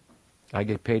 I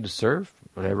get paid to serve.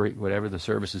 Whatever the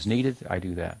service is needed, I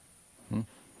do that.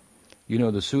 You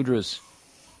know, the Sudras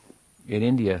in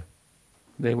India,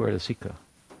 they wear the Sikha.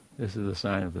 This is the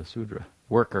sign of the Sudra.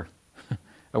 Worker.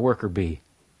 A worker bee.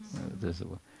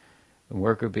 A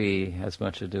worker bee has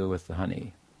much to do with the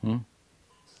honey.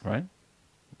 Right?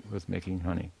 With making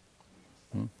honey.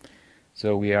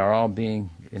 So we are all being,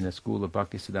 in the school of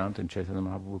Bhaktisiddhanta and Chaitanya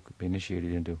Mahaprabhu,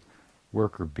 initiated into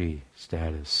worker bee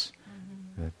status.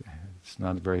 It's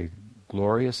not very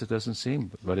glorious, it doesn't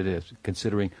seem, but it is,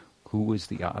 considering who is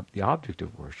the object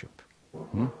of worship.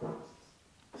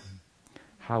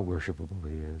 How worshipable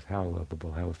he is, how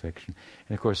lovable, how affectionate.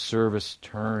 And of course service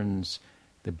turns,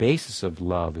 the basis of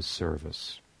love is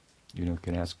service. You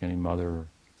can ask any mother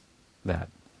that.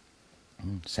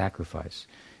 Sacrifice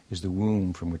is the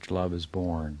womb from which love is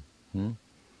born.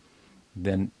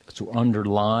 Then, so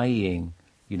underlying,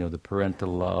 the parental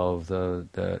love,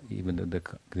 even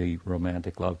the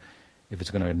romantic love, if it's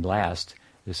going to last,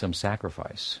 there's some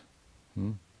sacrifice,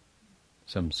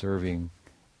 some serving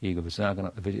ego. If it's not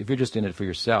going to, if you're just in it for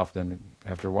yourself, then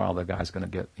after a while the guy's going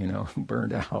to get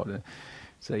burned out.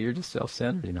 So you're just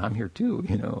self-centered. I'm here too,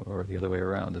 or the other way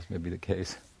around. This may be the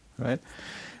case, right?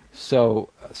 So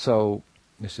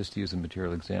let's just use a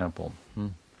material example.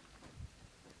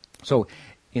 So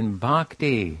in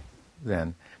bhakti,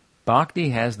 then, bhakti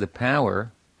has the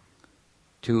power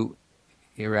to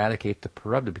eradicate the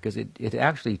parabdha because it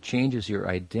actually changes your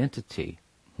identity.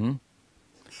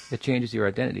 It changes your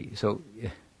identity.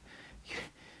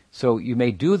 So you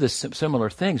may do the similar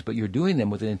things, but you're doing them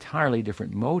with an entirely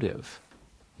different motive.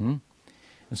 And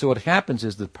so what happens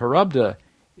is the parabdha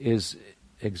is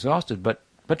exhausted, but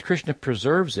Krishna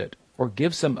preserves it, or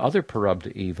gives some other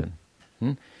parabdha even,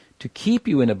 to keep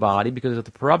you in a body, because if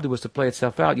the parabdha was to play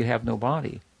itself out, you'd have no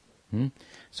body.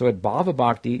 So at bhava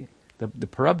bhakti, the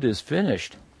parabdha is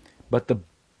finished, but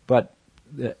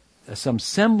some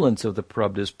semblance of the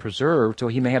parabdha is preserved, so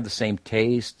he may have the same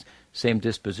taste, same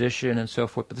disposition, and so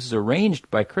forth, but this is arranged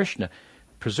by Krishna,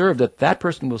 preserved, that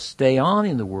person will stay on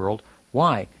in the world.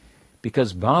 Why?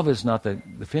 Because bhava is not the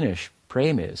finish,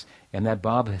 prem is, and that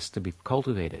bhava has to be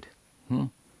cultivated.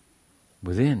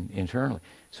 Within, internally.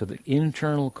 So the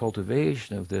internal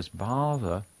cultivation of this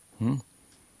bhava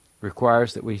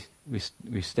requires that we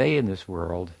stay in this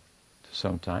world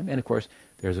some time. And of course,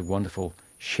 there's a wonderful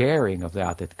sharing of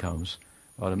that comes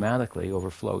automatically,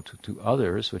 overflow to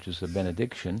others, which is a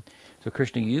benediction. So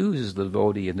Krishna uses the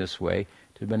devotee in this way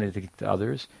to benedict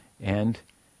others and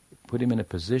put her in a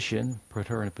position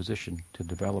to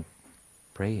develop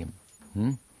prem.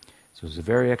 So it's a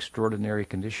very extraordinary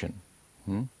condition.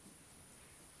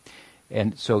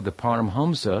 And so the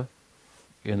Paramhamsa,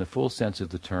 in the full sense of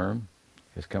the term,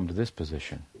 has come to this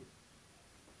position.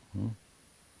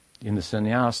 In the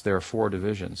sannyas, there are 4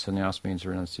 divisions. Sannyas means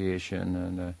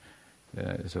renunciation,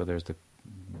 and so there's the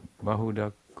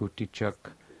Bahudak, Kutichak,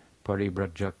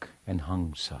 Paribrajak, and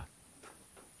Hamsa.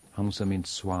 Hamsa means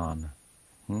swan.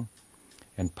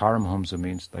 And Paramhamsa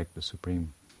means like the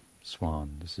supreme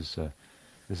swan. This is the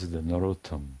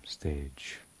Narottam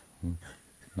stage.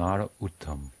 Nara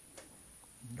Uttam.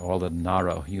 All that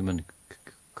Nara, human,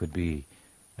 could be,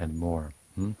 and more.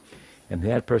 And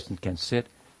that person can sit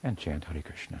and chant Hare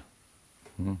Krishna.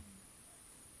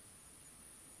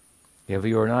 If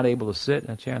you are not able to sit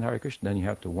and chant Hare Krishna, then you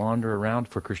have to wander around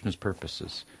for Krishna's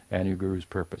purposes and your Guru's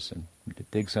purpose. And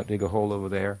dig a hole over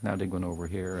there, now dig one over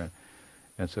here.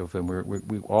 And so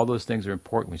we all those things are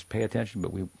important. We pay attention,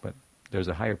 but there's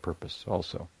a higher purpose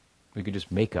also. We could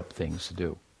just make up things to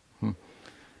do.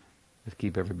 To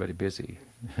keep everybody busy.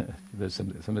 There's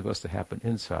something has to happen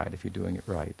inside if you're doing it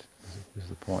right. This is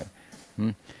the point.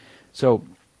 So,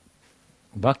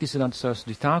 Bhaktisiddhanta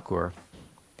Sarasvati Thakura,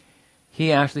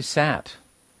 he actually sat.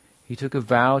 He took a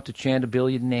vow to chant 1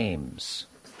 billion names.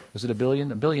 Was it 1 billion?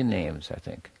 1 billion names, I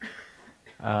think.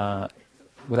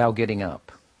 Without getting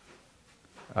up.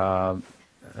 How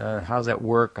does that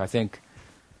work? I think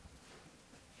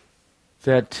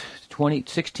that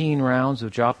 16 rounds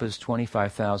of japa is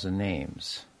 25,000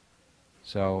 names.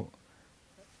 So,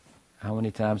 how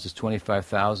many times does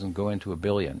 25,000 go into 1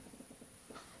 billion?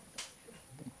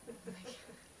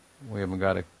 We haven't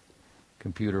got a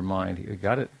computer mind. You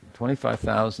got it?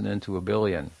 25,000 into 1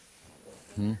 billion.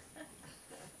 Is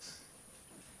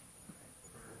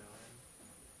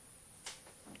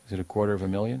it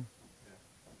 250,000?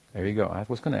 There you go. I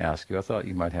was going to ask you. I thought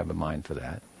you might have a mind for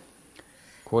that.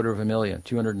 250,000,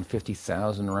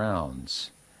 250,000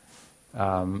 rounds.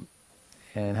 And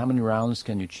how many rounds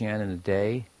can you chant in a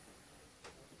day?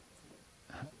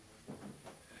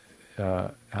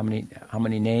 How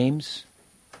many names?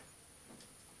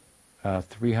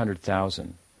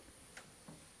 300,000.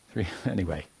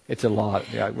 Anyway, it's a lot.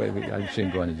 I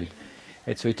shouldn't go into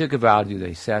it. So he took a vow to do that.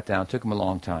 He sat down. Took him a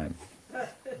long time.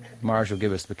 Marge will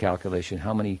give us the calculation.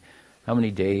 How many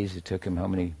days it took him? How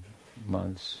many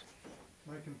months?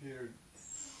 My computer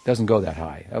doesn't go that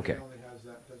high. Okay. It only has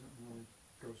that. Doesn't really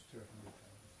goes to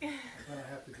 100,000. Then I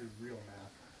have to do real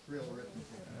math, real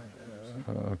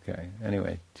arithmetic. Okay.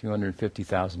 Anyway,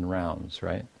 250,000 rounds,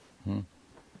 right?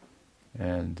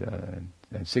 And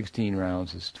 16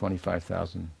 rounds is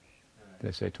 25,000. Did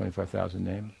I say 25,000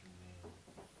 names?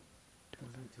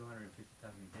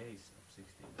 250,000 days of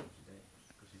 16 rounds a day,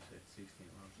 because you said 16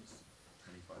 rounds is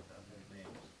 25,000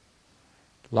 names.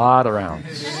 A lot of rounds.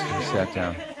 He sat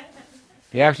down.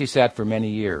 He actually sat for many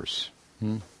years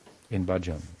in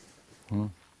bhajan.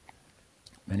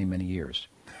 Many, many years.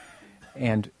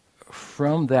 And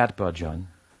from that bhajan,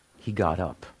 he got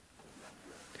up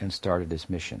and started his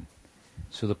mission.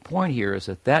 So the point here is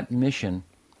that mission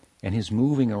and his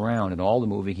moving around and all the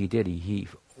moving he did, he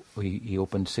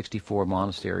opened 64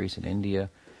 monasteries in India,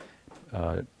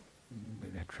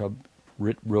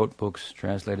 wrote books,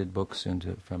 translated books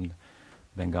from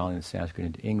Bengali and Sanskrit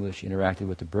into English, interacted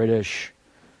with the British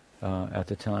at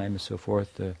the time and so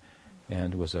forth,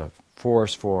 and was a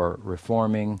force for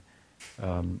reforming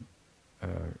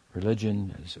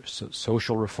religion,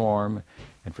 social reform,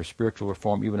 and for spiritual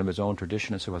reform, even of his own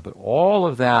tradition and so forth. But all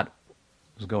of that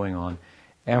was going on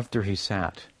after he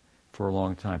sat for a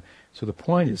long time. So the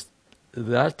point is,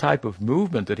 that type of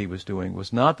movement that he was doing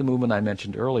was not the movement I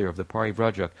mentioned earlier of the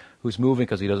parivrajak, who's moving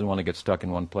because he doesn't want to get stuck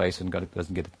in one place and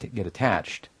doesn't get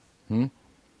attached.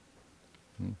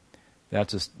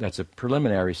 That's a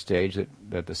preliminary stage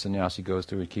that the sannyasi goes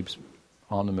through. He keeps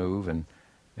on the move and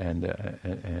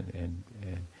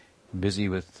busy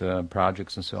with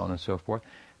projects and so on and so forth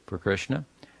for Krishna.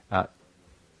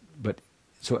 But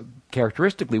so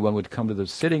characteristically, one would come to the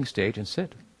sitting stage and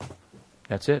sit.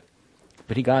 That's it.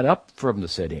 But he got up from the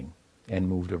sitting and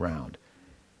moved around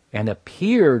and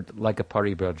appeared like a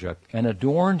parivrajak and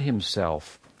adorned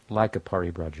himself like a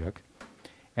parivrajak.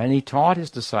 And he taught his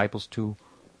disciples to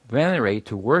venerate,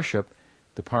 to worship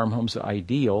the Paramahamsa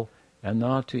ideal and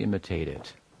not to imitate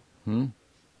it.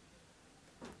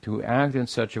 To act in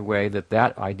such a way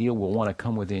that ideal will want to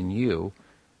come within you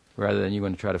rather than you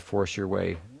want to try to force your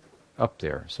way up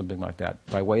there, something like that,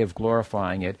 by way of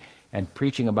glorifying it and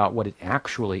preaching about what it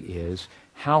actually is,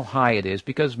 how high it is,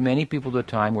 because many people at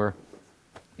the time were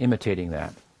imitating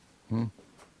that.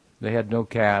 They had no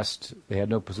caste, they had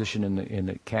no position in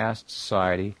the caste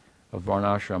society of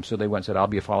Varnashram, so they went and said, I'll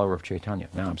be a follower of Chaitanya.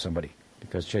 Now I'm somebody,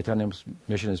 because Chaitanya's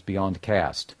mission is beyond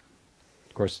caste.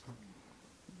 Of course,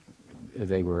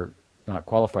 they were not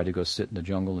qualified to go sit in the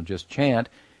jungle and just chant,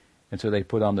 and so they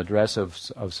put on the dress of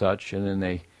such, and then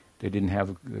they didn't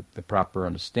have the proper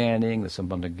understanding, the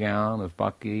sambandha gyan of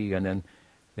bhakti, and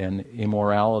then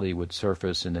immorality would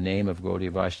surface in the name of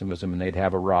Gaudiya Vaishnavism, and they'd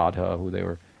have a Radha who they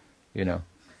were,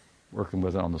 working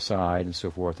with on the side and so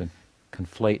forth, and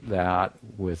conflate that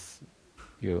with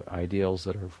ideals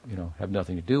that are, have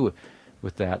nothing to do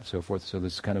with that and so forth. So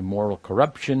this kind of moral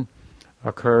corruption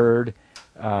occurred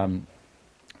to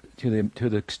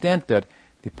the extent that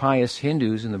the pious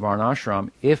Hindus in the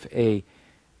Varnashram, if a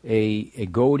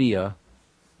Gaudiya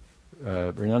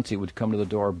renunciate would come to the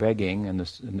door begging, and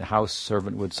the house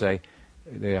servant would say,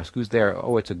 they ask, who's there?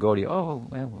 Oh, it's a Gaudiya. Oh,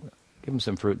 well, give him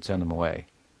some fruit and send him away.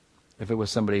 If it was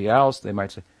somebody else, they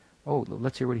might say, oh,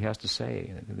 let's hear what he has to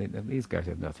say. These guys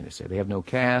have nothing to say. They have no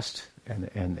caste, and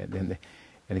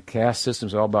the caste system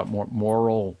is all about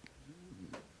moral,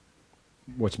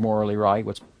 what's morally right,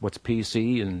 what's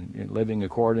PC, and living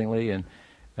accordingly, and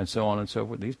so on and so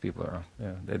forth. These people are,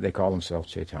 they call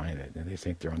themselves Chaitanya. They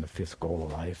think they're on the fifth goal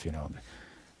of life. They don't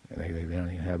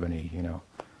even have any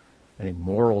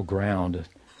moral ground to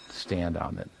stand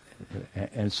on it.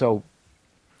 And so,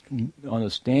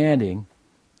 understanding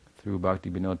through Bhakti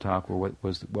Vinod Thakur what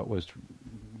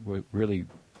really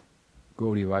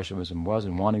Gaudiya Vaishnavism was,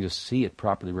 and wanting to see it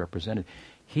properly represented,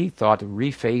 he thought to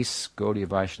reface Gaudiya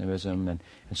Vaishnavism, and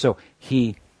so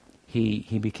he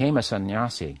became a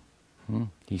sannyasi.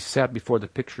 He sat before the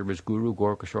picture of his guru,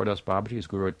 Gaura Das Babaji. His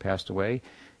guru had passed away,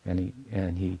 and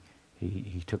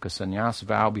he took a sannyas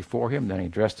vow before him. Then he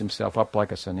dressed himself up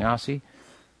like a sannyasi,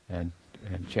 and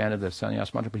chanted the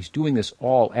sannyas mantra. But he's doing this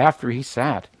all after he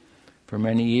sat for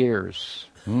many years.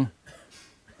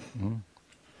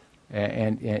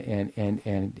 And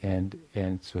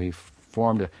so he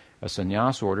formed a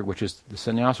sannyas order, which is the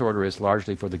sannyas order is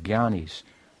largely for the jnanis.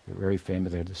 They're very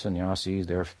famous. They're the sannyasis.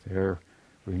 They're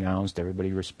renounced.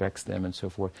 Everybody respects them and so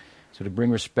forth. So to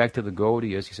bring respect to the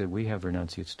Gaudiyas, he said, we have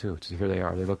renunciates too. So here they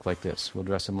are. They look like this. We'll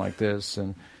dress them like this.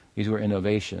 And these were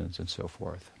innovations and so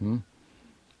forth.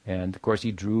 And of course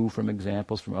he drew from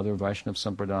examples from other Vaishnava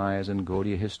sampradayas and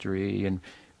Gaudiya history and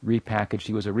repackaged.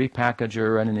 He was a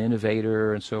repackager and an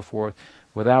innovator and so forth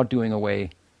without doing away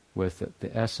with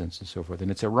the essence and so forth.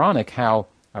 And it's ironic how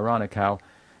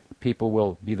people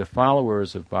will be the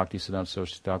followers of Bhaktisiddhanta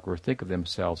Sarasvati Thakura, think of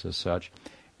themselves as such,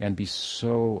 and be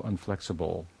so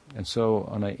inflexible and so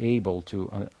unable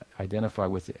to identify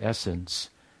with the essence,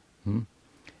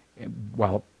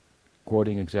 while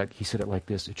quoting he said it like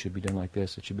this, it should be done like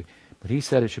this, but he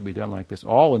said it should be done like this,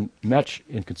 all much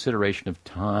in consideration of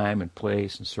time and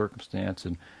place and circumstance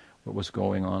and what was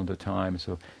going on at the time.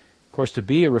 So, of course, to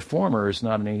be a reformer is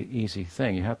not an easy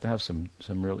thing. You have to have some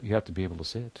real. You have to be able to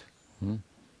sit. You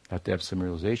have to have some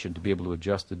realization to be able to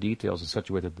adjust the details in such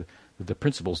a way that the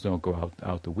principles don't go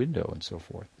out the window and so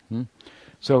forth.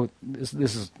 So this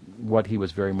is what he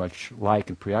was very much like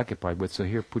and preoccupied with. So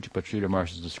here Pujyapat Sridhar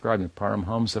Maharaj is describing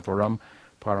Paramhamsa Param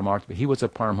Paramartha. He was a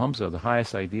Paramhamsa, the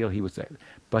highest ideal. He was,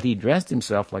 but he dressed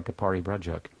himself like a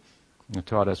Paribrajak and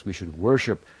taught us we should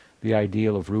worship the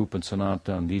ideal of Rupa and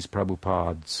Sanatana, these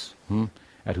Prabhupads,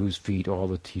 at whose feet all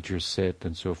the teachers sit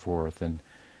and so forth, and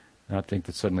not think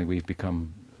that suddenly we've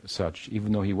become such,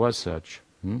 even though he was such.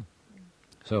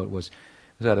 So it was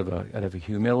out of a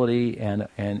humility and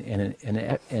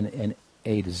a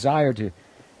desire to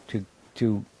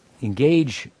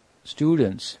engage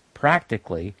students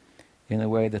practically in a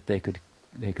way that they could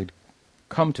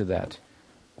come to that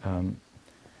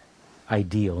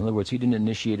ideal. In other words, he didn't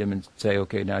initiate him and say,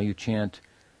 okay, now you chant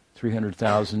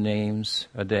 300,000 names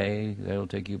a day. That'll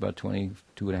take you about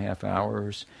 22.5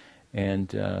 hours.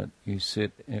 And you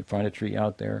sit and find a tree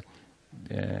out there.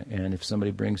 And if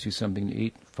somebody brings you something to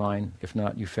eat, fine. If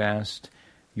not, you fast.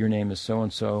 Your name is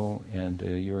so-and-so, and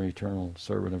you're an eternal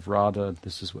servant of Radha.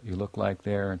 This is what you look like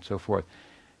there, and so forth.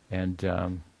 And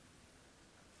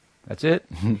that's it.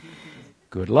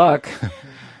 Good luck.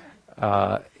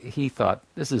 He thought,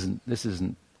 this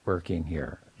isn't working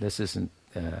here. This isn't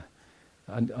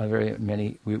very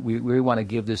many. We want to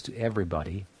give this to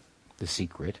everybody, the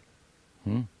secret,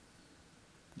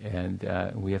 and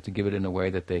we have to give it in a way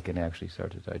that they can actually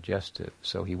start to digest it.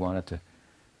 So he wanted to.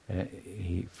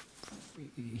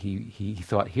 He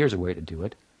thought, here's a way to do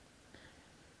it.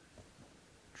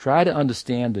 Try to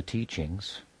understand the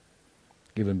teachings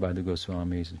given by the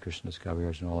Goswamis and Krishnadas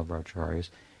Kaviraj and all of our acharyas.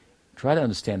 Try to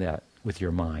understand that with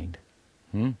your mind.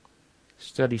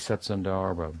 Study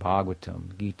Satsandarbha,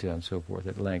 Bhagavatam, Gita, and so forth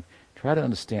at length. Try to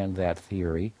understand that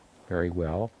theory very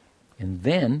well. And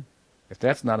then, if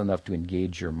that's not enough to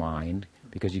engage your mind,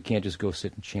 because you can't just go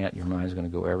sit and chant, your mind's going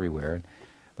to go everywhere.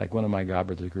 Like one of my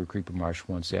godbrothers, Guru Kripa Maharaj,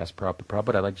 once asked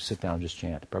Prabhupada, I'd like to sit down and just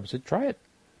chant. Prabhupada said, try it.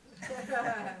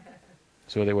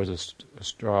 So there was a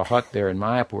straw hut there in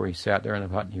Mayapur. He sat there in the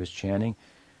hut and he was chanting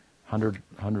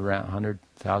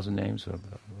 100,000 names,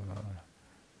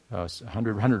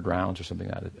 100 rounds or something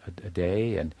like that a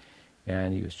day.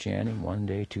 And he was chanting 1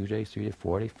 day, 2 days, 3 days,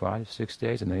 4 days, 5, 6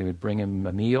 days. And they would bring him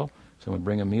a meal. Someone would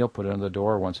bring a meal, put it on the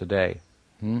door once a day.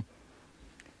 And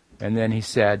then he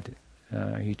said,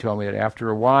 he told me that after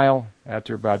a while,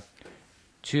 after about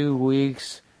 2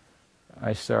 weeks,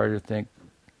 I started to think,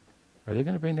 are they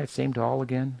going to bring that same dal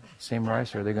again, same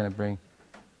rice? Or are they going to bring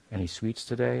any sweets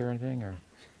today or anything?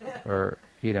 Or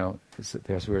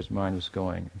that's where his mind was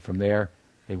going. And from there,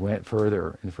 they went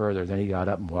further and further. Then he got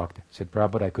up and walked. He said,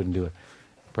 Prabhupada, I couldn't do it.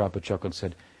 Prabhupada chuckled and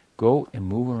said, go and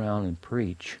move around and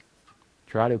preach.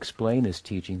 Try to explain this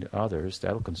teaching to others.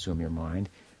 That'll consume your mind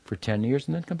for 10 years,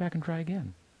 and then come back and try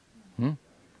again.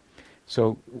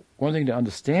 So one thing to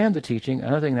understand the teaching,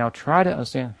 another thing now, try to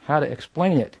understand how to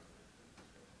explain it.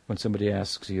 When somebody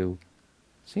asks you,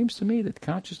 seems to me that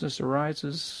consciousness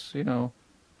arises,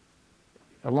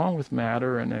 along with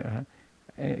matter, and how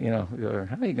are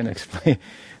you going to explain?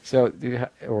 So,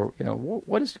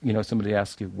 what is, somebody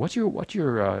asks you, what's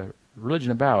your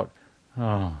religion about?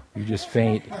 Oh, you just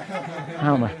faint.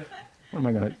 How am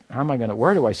I going to?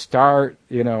 Where do I start?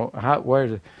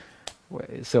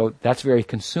 So that's very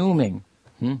consuming.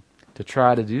 To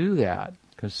try to do that,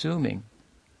 consuming.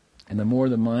 And the more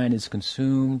the mind is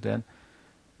consumed, then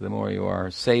the more you are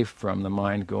safe from the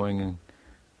mind going in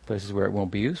places where it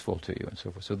won't be useful to you, and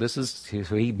so forth. So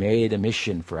so he made a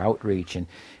mission for outreach, and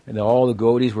all the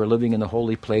Gaudis were living in the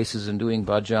holy places and doing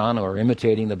bhajan or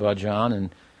imitating the bhajan,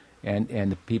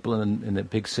 and the people in the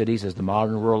big cities, as the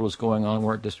modern world was going on,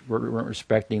 weren't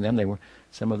respecting them.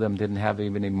 Some of them didn't have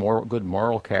even a good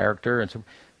moral character, and so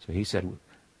he said,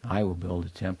 "I will build a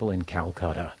temple in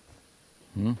Calcutta."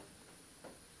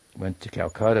 Went to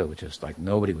Calcutta, which is like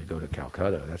nobody would go to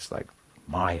Calcutta. That's like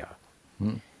Maya.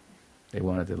 They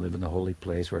wanted to live in the holy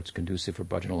place where it's conducive for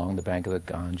bhajan along the bank of the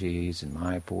Ganges in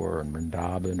Mayapur and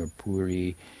Vrindavan or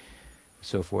Puri,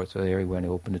 so forth. So there he went, he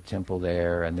opened a temple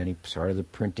there, and then he started the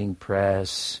printing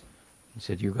press. He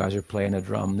said, "You guys are playing a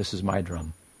drum. This is my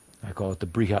drum. I call it the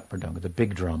Brihat Mridanga, the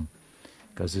big drum,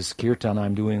 because this kirtan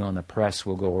I'm doing on the press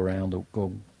will go around,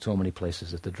 go so many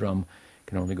places that the drum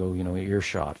can only go,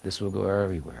 earshot. This will go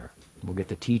everywhere. We'll get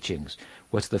the teachings.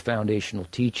 What's the foundational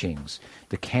teachings?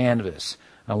 The canvas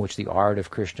on which the art of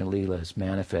Krishna Lila is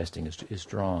manifesting, is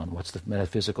drawn. What's the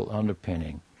metaphysical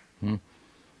underpinning?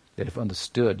 That if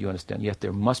understood, you understand, yet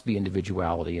there must be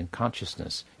individuality and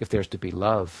consciousness if there's to be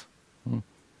love.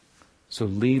 So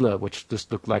Lila, which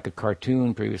just looked like a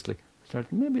cartoon previously,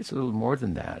 started, maybe it's a little more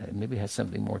than that. It maybe has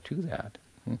something more to that.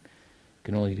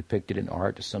 Can only depict it in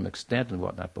art to some extent and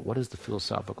whatnot, but what is the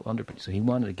philosophical underpinning? So he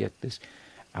wanted to get this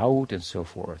out and so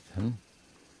forth.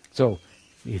 So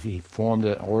if he formed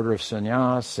an order of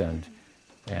sannyas,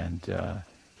 and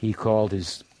he called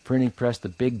his printing press the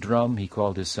big drum. He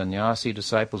called his sannyasi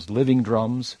disciples living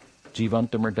drums,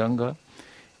 Jivanta Mridanga.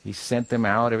 He sent them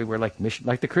out everywhere like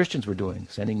the Christians were doing,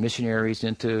 sending missionaries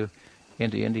into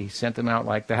India. He sent them out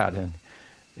like that,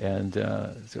 and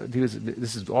so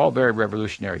this is all very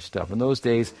revolutionary stuff. In those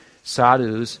days,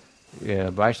 sadhus,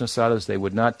 Vaishnava sadhus, they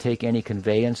would not take any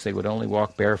conveyance. They would only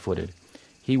walk barefooted.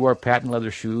 He wore patent leather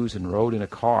shoes and rode in a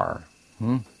car.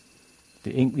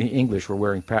 The English were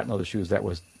wearing patent leather shoes. That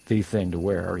was the thing to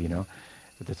wear,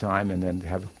 at the time, and then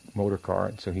have a motor car.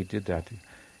 And so he did that.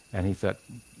 And he thought,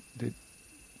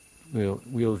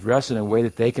 we'll dress in a way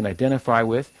that they can identify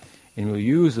with, and we'll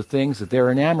use the things that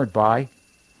they're enamored by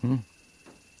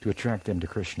to attract them to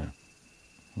Krishna.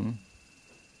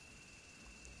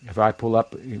 If I pull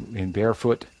up in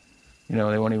barefoot, they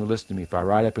won't even listen to me. If I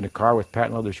ride up in a car with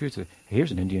patent leather shoes, say, hey,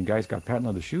 here's an Indian guy who's got patent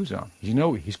leather shoes on.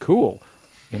 He's cool,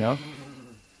 In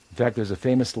fact, there's a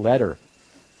famous letter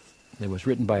that was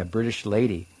written by a British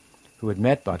lady who had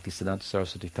met Bhaktisiddhanta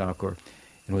Sarasvati Thakura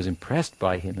and was impressed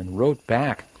by him and wrote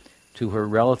back to her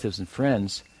relatives and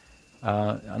friends.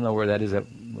 I don't know where that is, but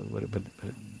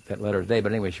that letter today.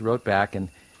 But anyway, she wrote back and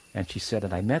she said,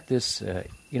 and I met this, the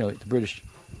British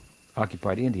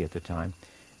occupied India at the time,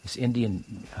 this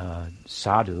Indian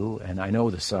sadhu, and I know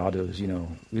the sadhus,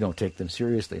 we don't take them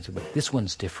seriously. And so, but this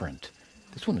one's different.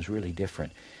 This one is really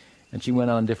different. And she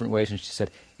went on different ways, and she said,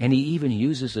 and he even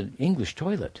uses an English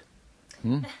toilet.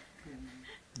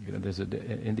 There's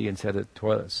Indians had a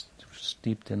toilet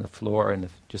steeped in the floor, and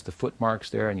just the foot marks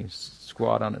there, and you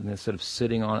squat on it, and instead of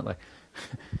sitting on it, like,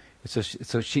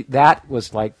 that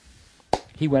was like,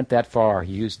 he went that far.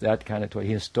 He used that kind of toilet.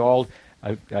 He installed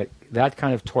that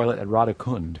kind of toilet at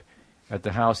Radhakund, at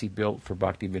the house he built for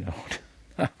Bhaktivinoda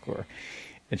Thakur.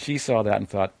 And she saw that and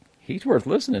thought, he's worth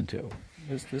listening to.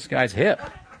 This guy's hip,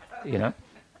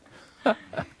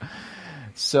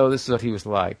 So this is what he was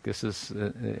like. This is,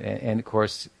 and of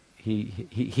course,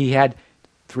 he had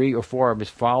 3 or 4 of his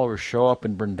followers show up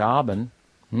in Vrindavan,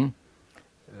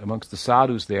 amongst the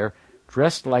sadhus there,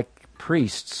 dressed like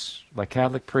priests, like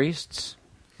Catholic priests,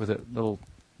 with a little,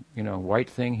 white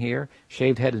thing here,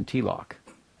 shaved head and tilak.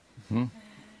 And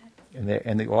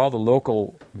all the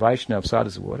local Vaishnava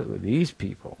sadhus said, what are these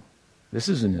people? This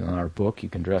isn't in our book. You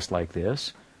can dress like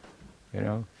this,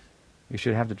 You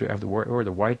should have to wear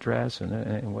the white dress,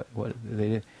 and what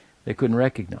they couldn't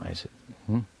recognize it.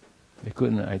 They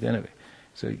couldn't identify.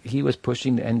 So he was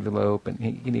pushing the envelope, and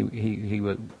he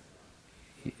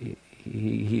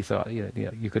thought,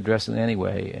 you could dress in any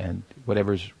way, and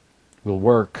whatever's will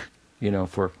work,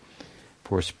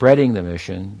 for spreading the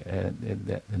mission,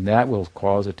 and that will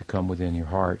cause it to come within your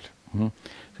heart. So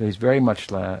he's very much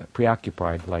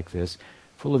preoccupied like this,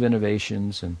 full of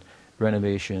innovations and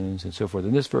renovations and so forth.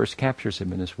 And this verse captures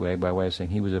him in this way, by way of saying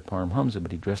he was a Paramhamsa,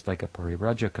 but he dressed like a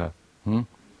Parivrajaka.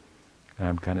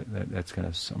 That's kind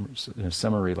of in a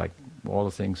summary, like all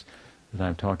the things that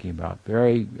I'm talking about.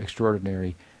 Very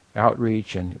extraordinary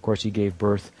outreach, and of course he gave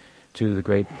birth to the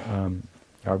great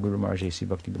our Guru Maharaj A.C.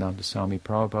 Bhaktivedanta Swami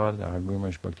Prabhupada, our Guru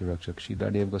Maharaj Bhakti Rakshak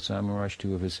Sridhar Goswami Maharaj,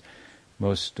 2 of his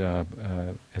most,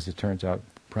 as it turns out,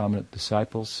 prominent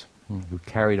disciples who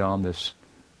carried on this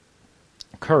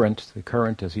current, the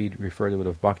current as he referred to it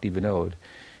of Bhakti Vinod.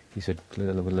 He said,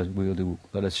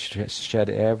 let us shed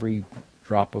every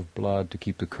drop of blood to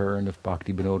keep the current of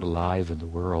Bhakti Vinod alive in the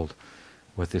world,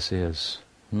 what this is.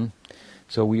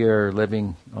 So we are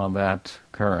living on that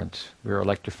current. We are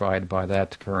electrified by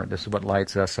that current. This is what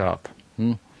lights us up.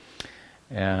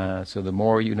 So the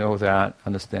more you know that,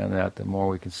 understand that, the more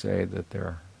we can say that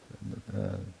there's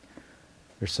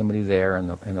somebody there and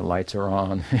the lights are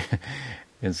on.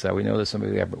 And so we know there's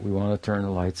somebody there, but we want to turn the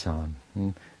lights on.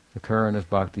 The current of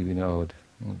Bhakti Vinod,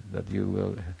 that you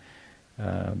will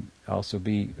also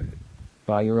be,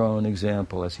 by your own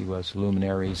example, as he was,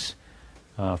 luminaries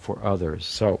for others.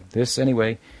 So this,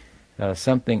 anyway,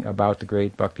 something about the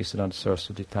great Bhaktisiddhanta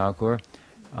Sarasvati Thakura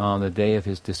on the day of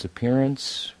his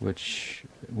disappearance, which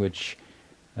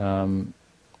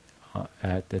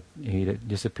he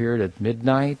disappeared at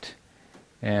midnight,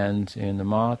 and in the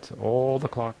Mat, all the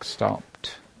clocks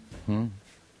stopped.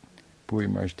 Puri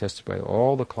Maharaj testified,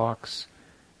 all the clocks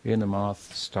in the Mat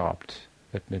stopped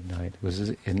at midnight.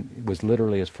 It was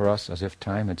literally, as for us, as if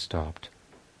time had stopped.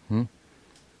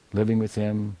 Living with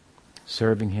him,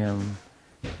 serving him,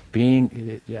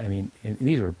 these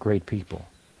were great people.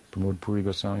 Pramod Puri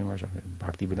Goswami Maharaj,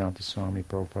 Bhaktivedanta Swami,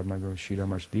 Prabhupada Maharaj, Sridhar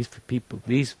Maharaj, these people,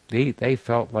 they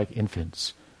felt like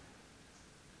infants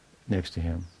next to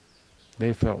him.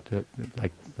 They felt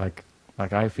like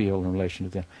I feel in relation to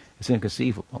them. It's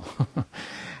inconceivable.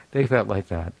 They felt like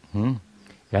that. And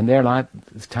their life,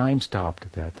 time stopped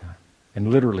at that time.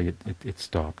 And literally it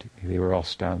stopped. They were all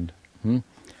stunned.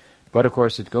 But of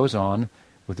course it goes on.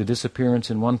 With the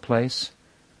disappearance in one place,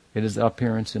 it is the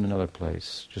appearance in another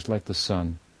place. Just like the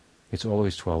sun. It's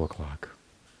always 12 o'clock.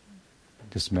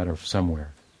 Just a matter of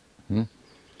somewhere.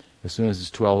 As soon as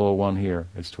it's 12:01 here,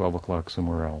 it's 12 o'clock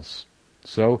somewhere else.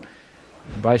 So,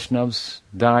 Vaishnavas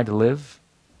die to live,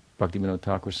 Bhaktivinoda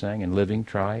Thakur sang, and living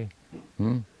try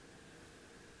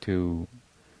to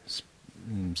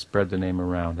spread the name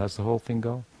around. How's the whole thing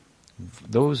go?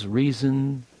 Those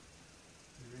reason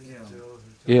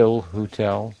ill who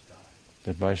tell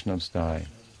that Vaishnavas die.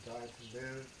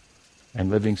 And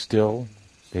living still,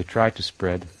 they try to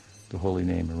spread the holy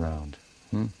name around.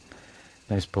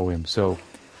 Nice poem. So,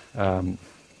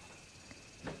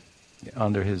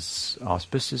 under his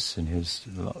auspices and his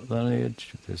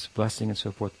lineage, his blessing and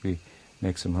so forth, we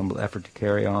make some humble effort to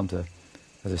carry on to,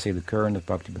 as I say, the current of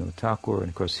Bhaktivinoda Thakur. And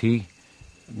of course, he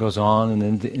goes on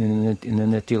in the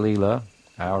Nitya Lila,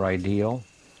 our ideal.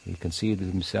 He conceived of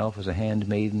himself as a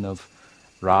handmaiden of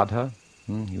Radha.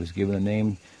 He was given the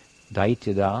name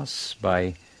Daityadas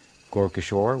by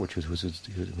Gaur-Kishore, which was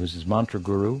his mantra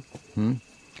guru,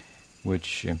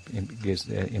 which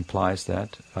implies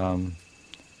that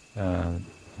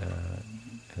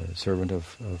servant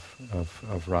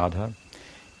of Radha.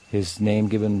 His name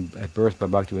given at birth by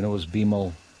Bhaktivinoda was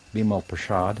Bimal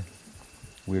Prasad.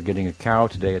 We're getting a cow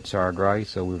today at Saragrahi,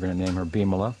 so we're going to name her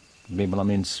Bimala. Bimala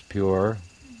means pure.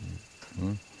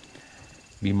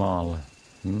 Bimal,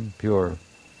 pure.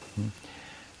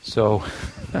 So,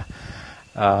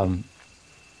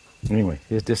 anyway,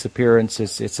 his disappearance,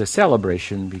 it's a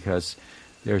celebration because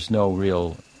there's no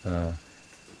real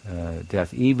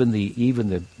death. Even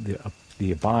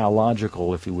the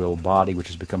biological, if you will, body, which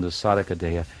has become the sadhaka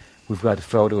deha, we've got a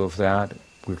photo of that.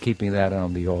 We're keeping that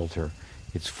on the altar.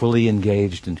 It's fully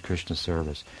engaged in Krishna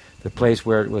service. The place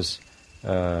where it was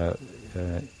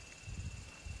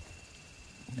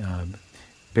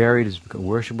buried is a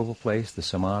worshipable place, the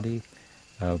samadhi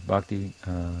of Bhaktisiddhanta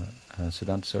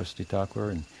Sarasvati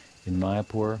Thakura in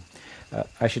Mayapur.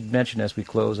 I should mention as we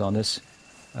close on this,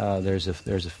 there's a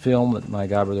film that my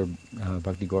godbrother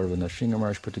Bhakti Gaurav Nrsimha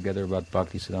Maharaj put together about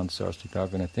Bhaktisiddhanta Sarasvati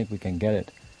Thakura, and I think we can get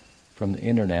it from the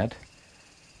internet.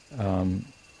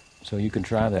 So you can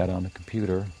try that on the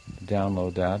computer,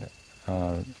 download that,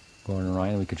 going around,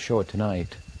 and we could show it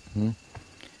tonight.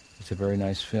 It's a very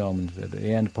nice film, and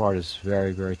the end part is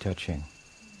very, very touching.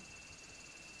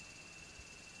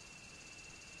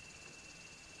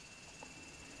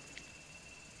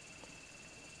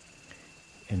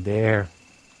 And there,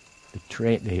 the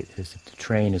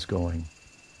train is going.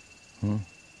 The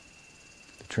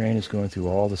train is going through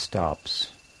all the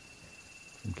stops,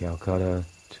 from Calcutta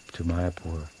to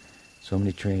Mayapur. So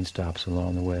many train stops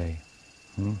along the way.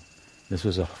 This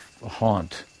was a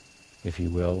haunt, if you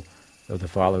will, of the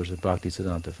followers of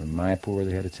Bhaktisiddhanta. From Mayapur, where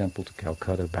they had a temple, to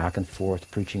Calcutta, back and forth,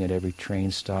 preaching at every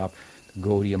train stop. The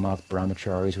Gaudiya Math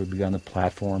Brahmacharis would be on the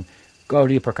platform.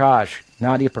 Gaudiya Prakash,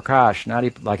 Nadia Prakash,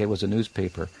 Nadia, like it was a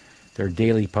newspaper, their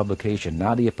daily publication.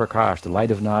 Nadia Prakash, the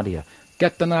light of Nadia.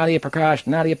 Get the Nadia Prakash,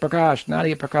 Nadia Prakash,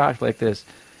 Nadia Prakash, like this.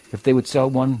 If they would sell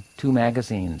 1-2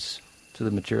 magazines to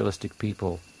the materialistic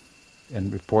people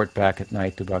and report back at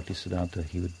night to Bhaktisiddhanta,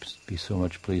 he would be so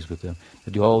much pleased with them.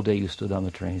 That the whole day you stood on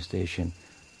the train station,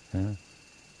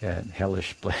 and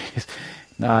hellish place.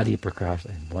 Nadi Prakash,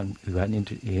 and one who had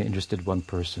interested one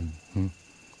person, and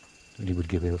he would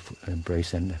give an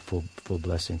embrace and a full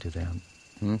blessing to them.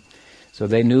 So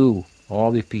they knew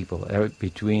all the people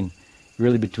between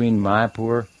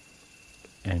Mayapur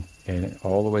and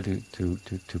all the way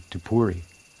to Puri.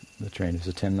 The train is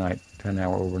a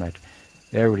 10-hour overnight.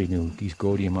 Everybody knew these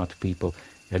Gaudiya Math people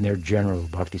and their general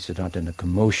Bhaktisiddhanta and the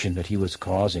commotion that he was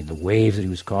causing, the waves that he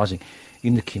was causing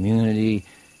in the community,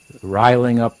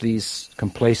 riling up these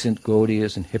complacent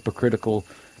Gaudiyas and hypocritical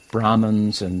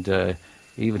Brahmins and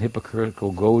even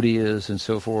hypocritical Gaudiyas and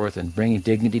so forth, and bringing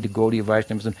dignity to Gaudiya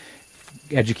Vaishnavism.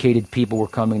 Educated people were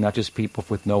coming, not just people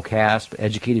with no caste, but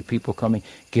educated people coming,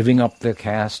 giving up their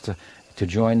caste to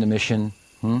join the mission.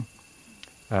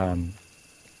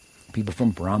 People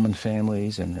from Brahmin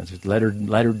families and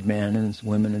lettered men and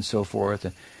women and so forth.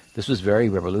 And this was very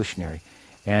revolutionary,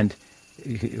 and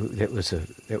he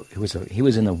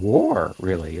was in a war,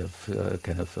 really, of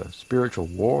kind of a spiritual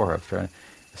war of trying to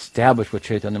establish what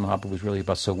Chaitanya Mahaprabhu was really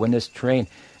about. So when this train,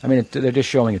 they're just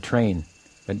showing a train,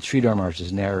 but Sridhar Maharaj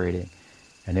is narrating,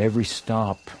 and every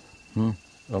stop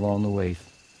along the way,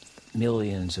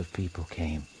 millions of people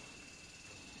came.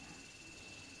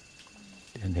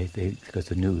 And they because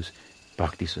the news,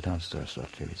 Bhaktisiddhanta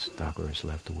Sarasvati Thakura has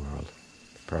left the world.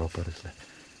 Prabhupada has left.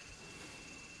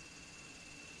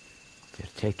 They're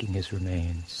taking his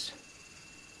remains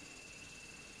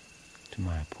to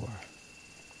Mayapur.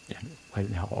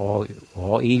 And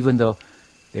all, even though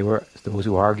they were those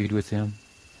who argued with him,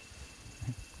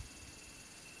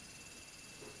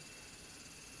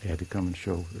 they had to come and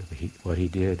show what he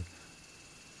did.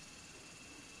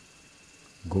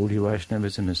 Gaudiya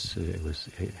Vaishnavism was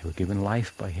given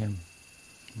life by him.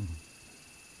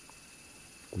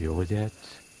 We owe that.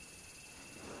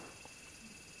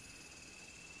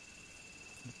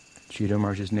 Sridhar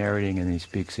Maharaj is narrating, and he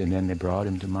speaks, and then they brought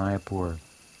him to Mayapur.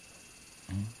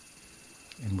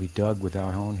 And we dug with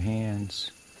our own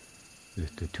hands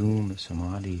the tomb of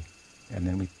Samadhi, and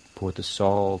then we poured the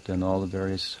salt and all the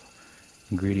various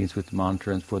ingredients with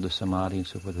mantras for the Samadhi and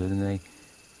so forth, and then they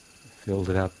filled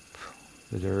it up,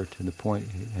 the dirt, to the point,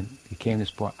 and it came to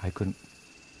this point I couldn't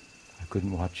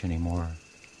watch anymore.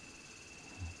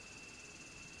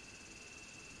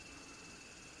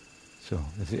 So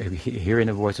hearing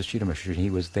the voice of Sridhar Maharaj, he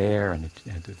was there and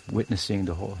witnessing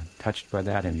the whole, touched by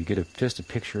that, and you get just a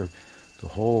picture of the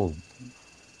whole,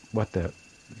 what the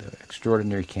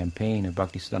extraordinary campaign of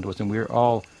Bhaktisiddhanta was, and we were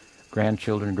all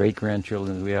grandchildren,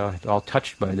 great-grandchildren, we are all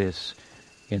touched by this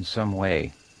in some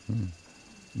way.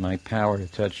 My power to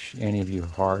touch any of your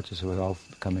hearts is all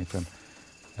coming from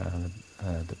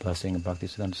the blessing of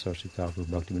Bhaktisiddhanta Sarasvati Thakura,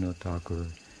 Bhaktivinoda Thakur,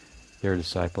 their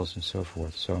disciples, and so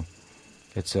forth. So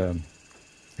it's a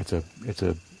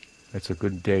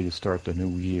good day to start the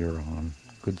new year on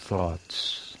good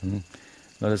thoughts.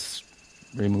 Let us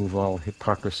remove all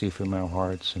hypocrisy from our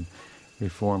hearts and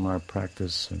reform our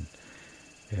practice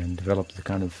and develop the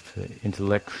kind of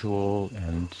intellectual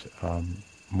and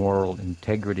moral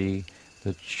integrity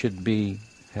that should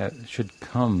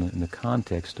come in the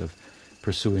context of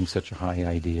pursuing such a high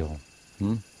ideal.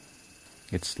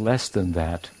 It's less than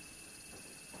that,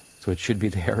 so it should be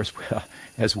there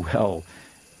as well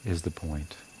is the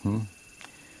point.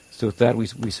 So with that we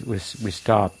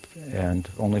stop, and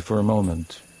only for a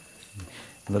moment.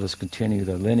 Let us continue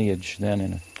the lineage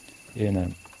then in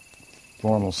a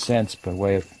formal sense by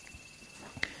way of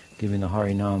giving the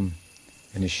Harinam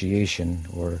initiation,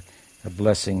 or a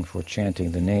blessing for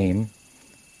chanting the name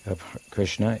of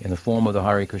Krishna in the form of the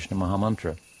Hare Krishna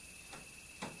Mahamantra.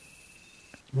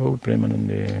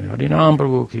 Harinam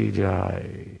Prabhu ki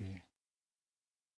jai.